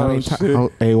shit. Oh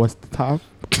shit. Hey, what's the top?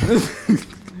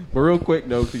 But real quick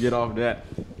though, to get off that,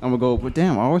 I'm gonna go. But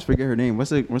damn, I always forget her name. What's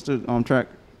the track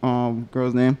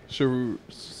girl's name?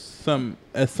 Some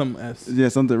S. Yeah,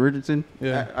 something Richardson.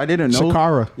 Yeah. I didn't know.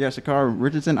 Shakara. Yeah, Shakara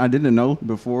Richardson. I didn't know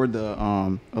before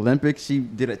the Olympics. She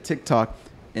did a TikTok,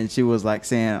 and she was like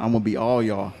saying, "I'm gonna be all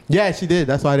y'all." Yeah, she did.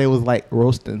 That's why they was like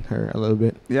roasting her a little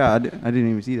bit. Yeah, I didn't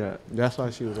even see that. That's why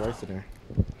she was roasting her.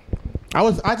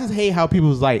 I just hate how people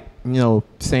was like, you know,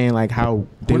 saying like how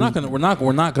We're not gonna. I would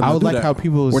do like that. how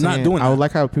people was We're saying, not doing that. I would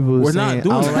like how people was We're saying, not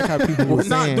doing I would that. like how people We're was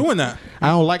not saying, doing that. I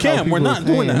don't like how Cam, people we're not was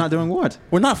doing saying- that. Not doing what?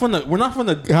 We're not from the.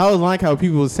 I don't like how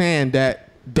people was saying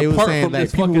that they were Depart saying from that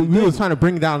this people fucking we was thing. trying to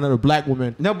bring down another black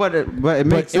woman. No, but it makes But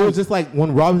it sense. was just like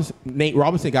when Nate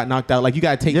Robinson got knocked out. Like you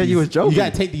gotta take. Yeah, these, you was joking. You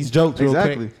gotta take these jokes real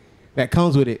Exactly. quick. That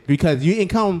comes with it because you didn't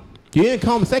come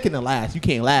second to last. You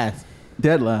can't last,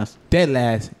 dead last. dead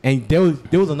last, and there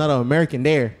was another American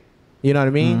there. You know what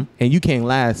I mean? Mhm. And you can't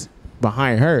last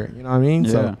behind her. You know what I mean?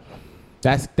 Yeah. So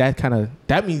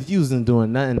that means you wasn't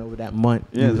doing nothing over that month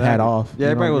Yeah, you exactly. had off. Yeah, you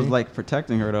know everybody what I was mean? like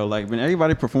protecting her though. Like when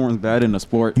everybody performs bad in the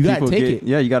sport, You gotta people take it.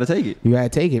 Yeah, you gotta take it. You gotta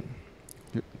take it.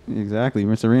 Exactly.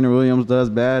 When Serena Williams does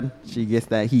bad, she gets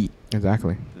that heat.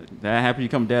 Exactly. That happened. You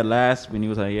come dead last when he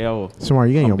was like, "Yo, Smart,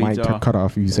 you getting your I'll mic beat y'all. cut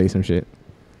off if you say some shit.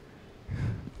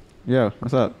 yo,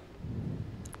 what's up?"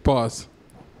 Pause.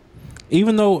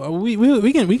 Even though we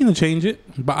can change it,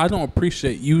 but I don't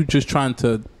appreciate you just trying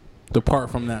to depart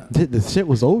from that. The shit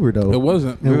was over though. It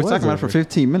wasn't. We were was talking about it for over.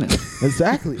 15 minutes.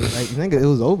 Exactly. Like nigga, it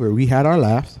was over. We had our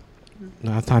laughs.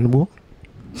 Now it's time to move.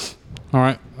 All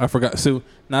right, I forgot. So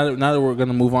now that we're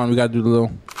gonna move on, we gotta do the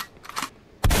little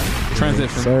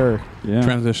transition. Sir, Yeah.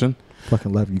 Transition.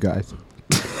 fucking love you guys.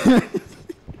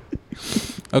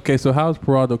 Okay, so how's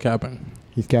Parado capping?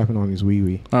 He's capping on his wee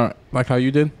wee. All right, like how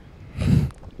you did.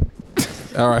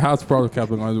 All right, how's Parado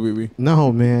capping on his wee wee?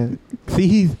 No man. See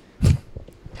he's.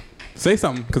 Say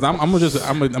something, cause I'm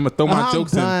gonna throw my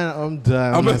jokes in. I'm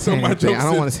done. I'm not gonna throw saying my anything. jokes I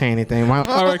don't in. want to say anything. My,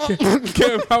 All right,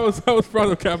 Kev, how was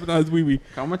Parado capping on his wee wee?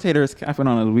 Commentator is capping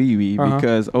on his wee wee Uh-huh.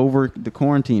 because over the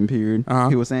quarantine period, Uh-huh.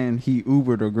 he was saying he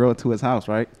Ubered a girl to his house,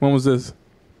 right? When was this?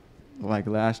 Like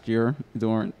last year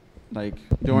during the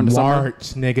summer.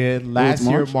 March, nigga. Last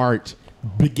year, March? March.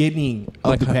 Beginning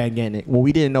of Like the how- pandemic. When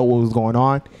we didn't know what was going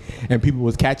on and people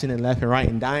was catching it left and right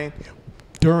and dying.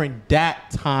 During that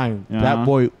time, that Uh-huh.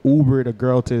 boy Ubered a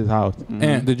girl to his house. Mhm.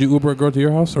 And did you Uber a girl to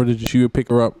your house or did you pick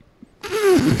her up?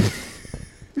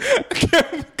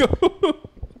 Kev, go.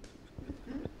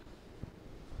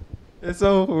 And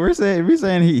so we're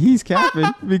saying he's capping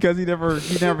because he never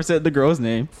said the girl's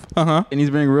name Uh huh. and he's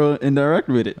being real indirect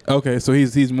with it. Okay, so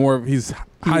he's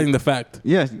hiding the fact.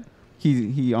 Yeah,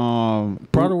 he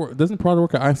Doesn't Prada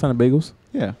work at Einstein and Bagels?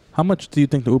 Yeah, How much do you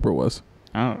think the Uber was?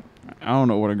 I don't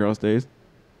know what a girl stays,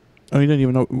 Oh, you didn't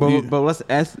even know. but let's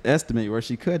estimate where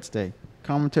she could stay.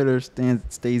 Commentator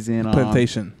stays in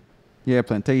Plantation. Yeah,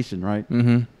 Plantation, right?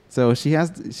 Mm-hmm. So she has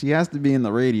to be in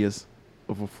the radius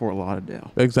of a Fort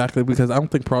Lauderdale. Exactly, because I don't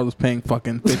think Prada's paying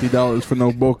fucking $50 for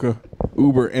no Boca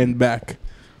Uber and back.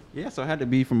 Yeah, so it had to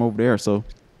be from over there. So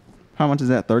how much is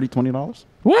that? $20?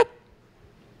 What?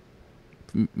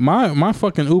 My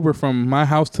fucking Uber from my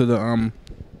house to the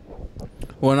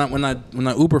when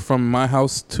I Uber from my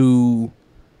house to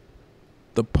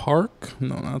the park.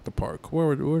 No, not the park.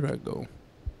 Where did I go?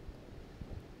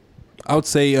 I would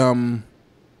say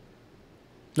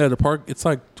the park. It's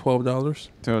like $12.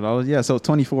 $12. Yeah, so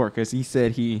 24 because he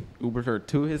said he Ubered her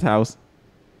to his house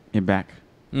and back.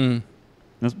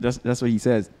 That's what he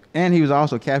says. And he was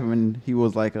also capping when he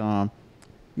was like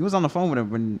he was on the phone with him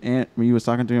when he was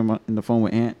talking to him on the phone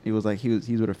with Ant. He was like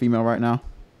he's with a female right now.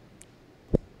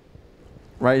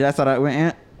 Right, that's how that went,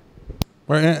 Ant.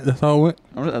 Right, Ant? That's how it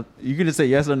went. You can just say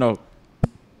yes or no.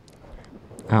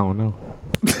 I don't know.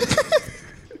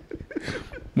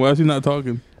 Why is he not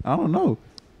talking? I don't know.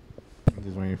 I'm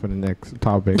just waiting for the next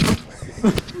topic.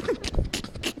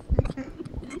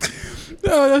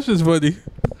 Oh, that's just funny.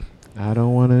 I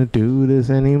don't want to do this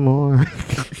anymore.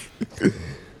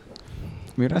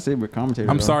 Man, I say we're commentators.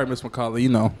 I'm sorry, Miss McCullough. You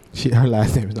know. Her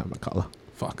last name is not McCullough.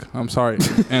 Fuck. I'm sorry,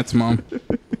 Aunt's mom.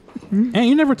 Aunt,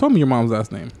 you never told me your mom's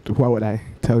last name. Why would I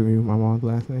tell you my mom's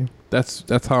last name? That's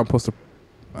how I'm supposed to.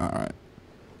 All right.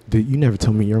 Dude, you never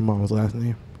told me your mom's last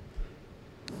name.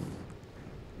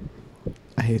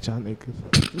 I hate y'all niggas.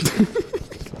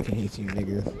 Fucking hate you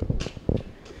niggas.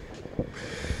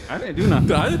 I didn't do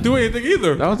nothing. I didn't do anything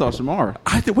either. That was all Shamar.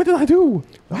 What did I do?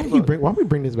 Why we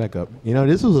bring this back up? You know,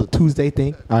 this was a Tuesday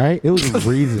thing, all right? It was a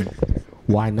reason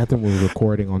why nothing was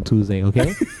recording on Tuesday,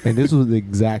 okay? And this was the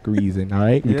exact reason, all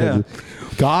right? Because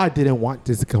God didn't want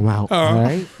this to come out, all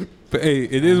right? But hey,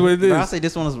 it is what it is. But I say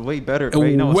this one is way better.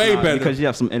 Way better. Because you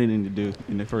have some editing to do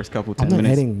in the first couple 10 I'm not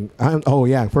minutes.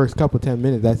 editing. First couple 10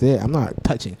 minutes, that's it. I'm not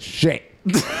touching shit.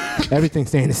 Everything's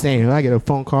staying the same. If I get a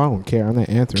phone call, I don't care. I'm not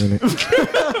answering it.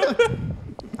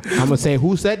 I'm going to say,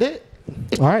 who said that?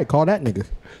 All right, call that nigga.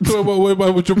 What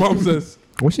about what your mom says?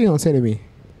 What she going to say to me?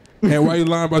 And why you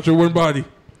lying about your one body?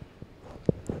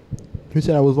 Who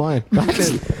said I was lying? I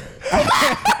said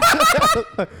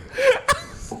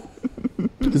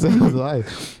I was lying.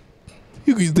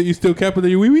 You still capping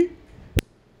your wee-wee?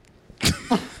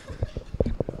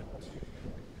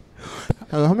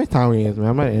 How many times we is, man?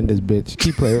 I'm going to end this bitch.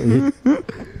 Keep playing with me.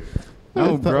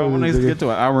 No, bro. When I get to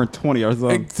an hour and 20 or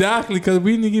something. Exactly, because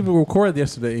we didn't even record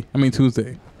yesterday. I mean,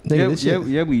 Tuesday.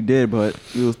 Yeah, we did, but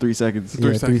it was 3 seconds.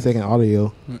 Yeah, 3 second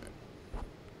audio.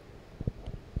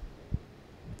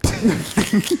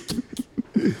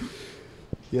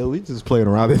 Yo, we just playing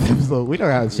around this episode. We don't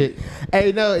have shit.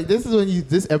 Hey, no, this is when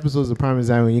this episode is a prime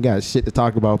example when you got shit to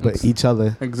talk about, but each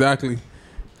other. Exactly.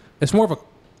 It's more of a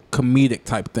comedic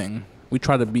type thing. We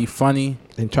try to be funny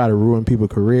and try to ruin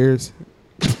people's careers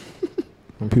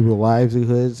and people's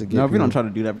livelihoods. No, we don't try to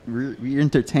do that. We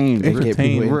entertain.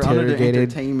 We're under the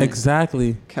entertainment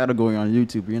exactly category on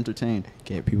YouTube. We entertain.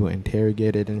 Get people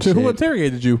interrogated and so shit. Who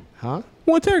interrogated you? Huh?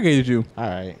 Who interrogated you? All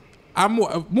right. I'm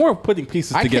more of putting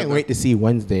pieces together. I can't wait to see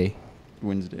Wednesday.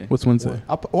 What's Wednesday?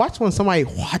 I'll watch when a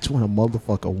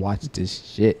motherfucker watch this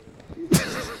shit.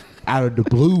 Out of the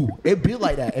blue. It'd be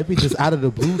like that. It'd be just out of the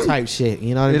blue type shit.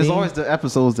 You know what I mean? It's always the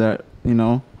episodes that,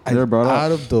 they're brought up.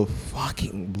 Out of the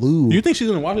fucking blue. Do you think she's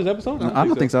going to watch this episode? I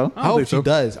don't think so. I hope she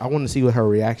does. I want to see what her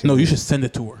reaction is. No, you should send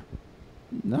it to her.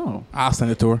 No. I'll send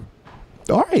it to her.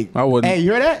 All right. I wouldn't. Hey,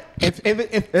 you heard that?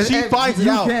 If she finds it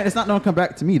out. It's not going to come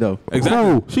back to me, though. Exactly.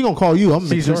 No, she going to call you. I'm going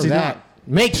to make sure of she's that. not.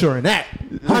 Make sure of that.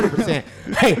 100%.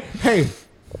 Hey.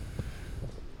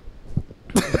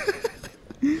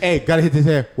 Hey, gotta hit this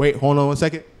hair. Wait, hold on 1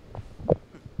 second.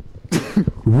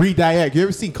 Redirect. You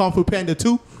ever seen Kung Fu Panda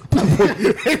 2?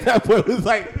 That boy was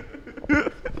like...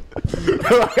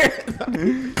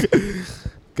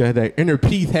 Got that inner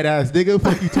peace head ass nigga. What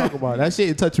the fuck you talking about? That shit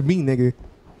ain't touching me, nigga.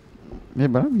 Yeah,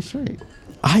 but I'll be straight.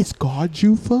 I scarred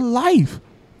you for life.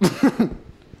 But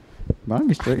I'll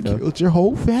be straight, though. Killed your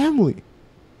whole family.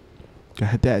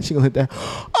 Got that. She gonna hit that.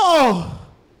 Oh,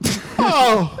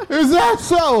 is that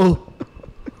so?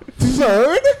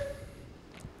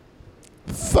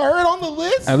 Third on the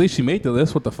list? At least she made the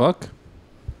list. What the fuck?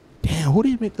 Damn, who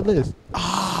did make the list? Well,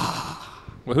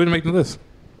 who didn't make the list?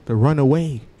 The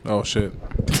Runaway. Oh, shit.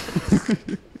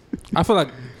 I feel like...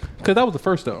 Because that was the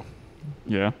first, though.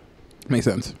 Yeah. Makes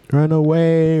sense.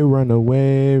 Runaway,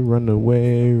 runaway,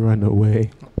 runaway, runaway.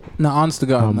 Now, honest to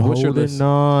God, I'm what's your list? holding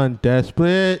on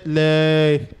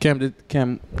desperately.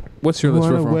 Cam, what's your list?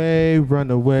 Runaway,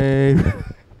 runaway.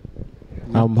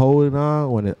 I'm holding on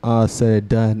when it's all said and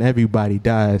done. Everybody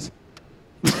dies.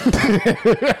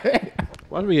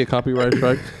 Why do we get copyright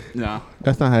strike? No,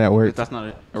 That's not how that works. that's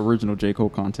not original J. Cole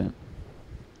content.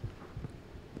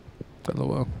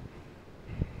 LOL.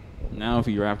 Now, if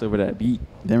you rapped over that beat,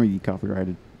 then we get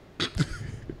copyrighted.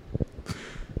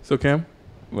 So Cam,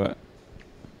 But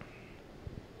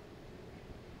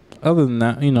other than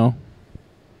that, you know,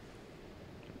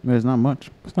 there's not much.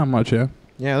 it's not much. Yeah.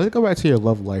 Yeah, let's go back to your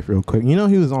love life real quick. You know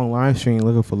he was on live stream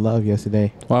looking for love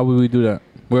yesterday. Why would we do that?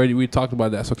 We talked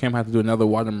about that. So Cam had to do another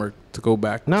watermark to go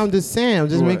back. No, I'm just saying. I'm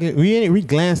just What? making. We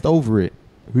glanced over it.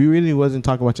 We really wasn't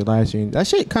talking about your live stream. That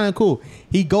shit kind of cool.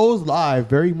 He goes live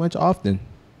very much often.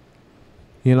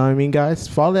 You know what I mean, guys?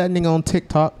 Follow that nigga on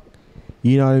TikTok.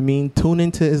 You know what I mean? Tune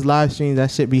into his live streams.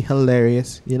 That shit be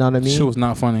hilarious. You know what I mean? Shit was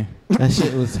not funny. That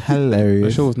shit was hilarious.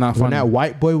 That shit was not When funny. that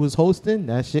white boy was hosting,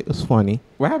 that shit was funny.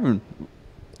 What happened?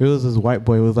 It was this white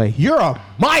boy was like, "You're on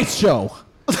my show.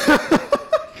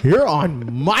 You're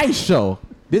on my show.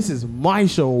 This is my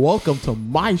show. Welcome to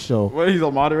my show." What? He's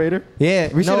a moderator.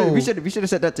 Yeah, We no. should have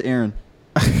said that to Aaron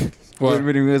What?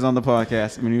 when he was on the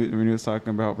podcast when he was talking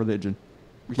about religion.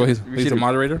 Well, he's We a should've-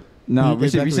 moderator. No, we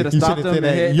Exactly. should have You stopped should've him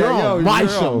said and that. hit You're that, on yo, my you're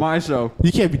show. on my show.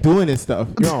 You can't be doing this stuff.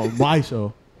 You're on my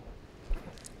show.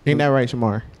 Ain't that right,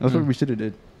 Shamar? That's what we should have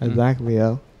did. Exactly,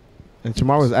 yo. And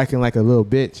Shamar was acting like a little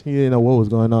bitch. He didn't know what was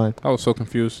going on. I was so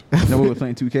confused. No, we were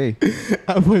playing 2K.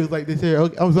 I was like this here.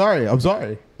 Okay, I'm sorry.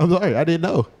 I didn't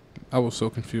know. I was so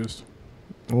confused.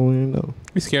 I didn't know.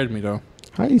 He scared me though.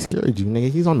 How he scared you, nigga?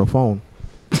 He's on the phone.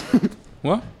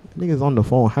 What? Nigga's on the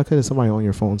phone. How could somebody on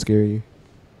your phone scare you?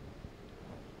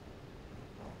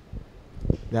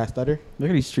 That stutter? Look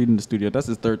at he's treating the studio. That's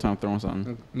his third time throwing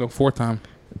something. No, fourth time.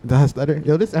 That stutter?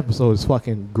 Yo, this episode is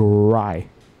fucking dry.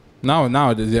 Now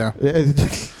it is. Yeah.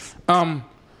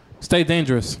 Stay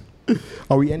dangerous.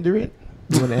 Are we ending it?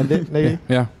 You want to end it, nigga?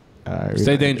 Yeah. Alright,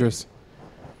 Stay dangerous.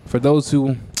 For those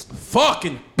who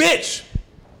fucking bitch.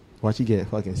 Watch you get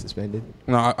fucking suspended.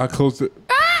 No, I closed it.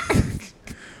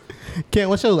 Ken,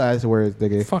 what's your last words,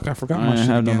 nigga? Fuck, I forgot I my shit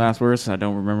have no again. last words. I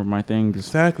don't remember my things.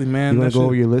 Exactly, man. You want That to go shit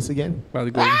over your list again?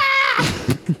 probably go.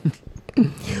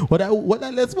 What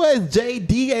that list was?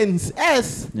 JD and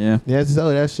S. Yeah. Yeah,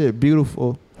 so that shit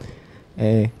beautiful.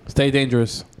 Hey, Stay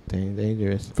dangerous. dang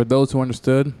dangerous. For those who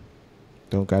understood,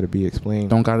 Don't gotta be explained.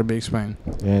 don't gotta be explained.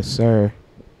 Yes, sir.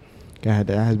 God,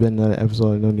 that has been another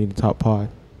episode of No Need to Talk Pod.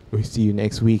 We see you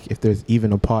next week if there's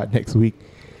even a pod next week.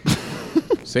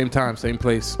 Same time, same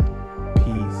place.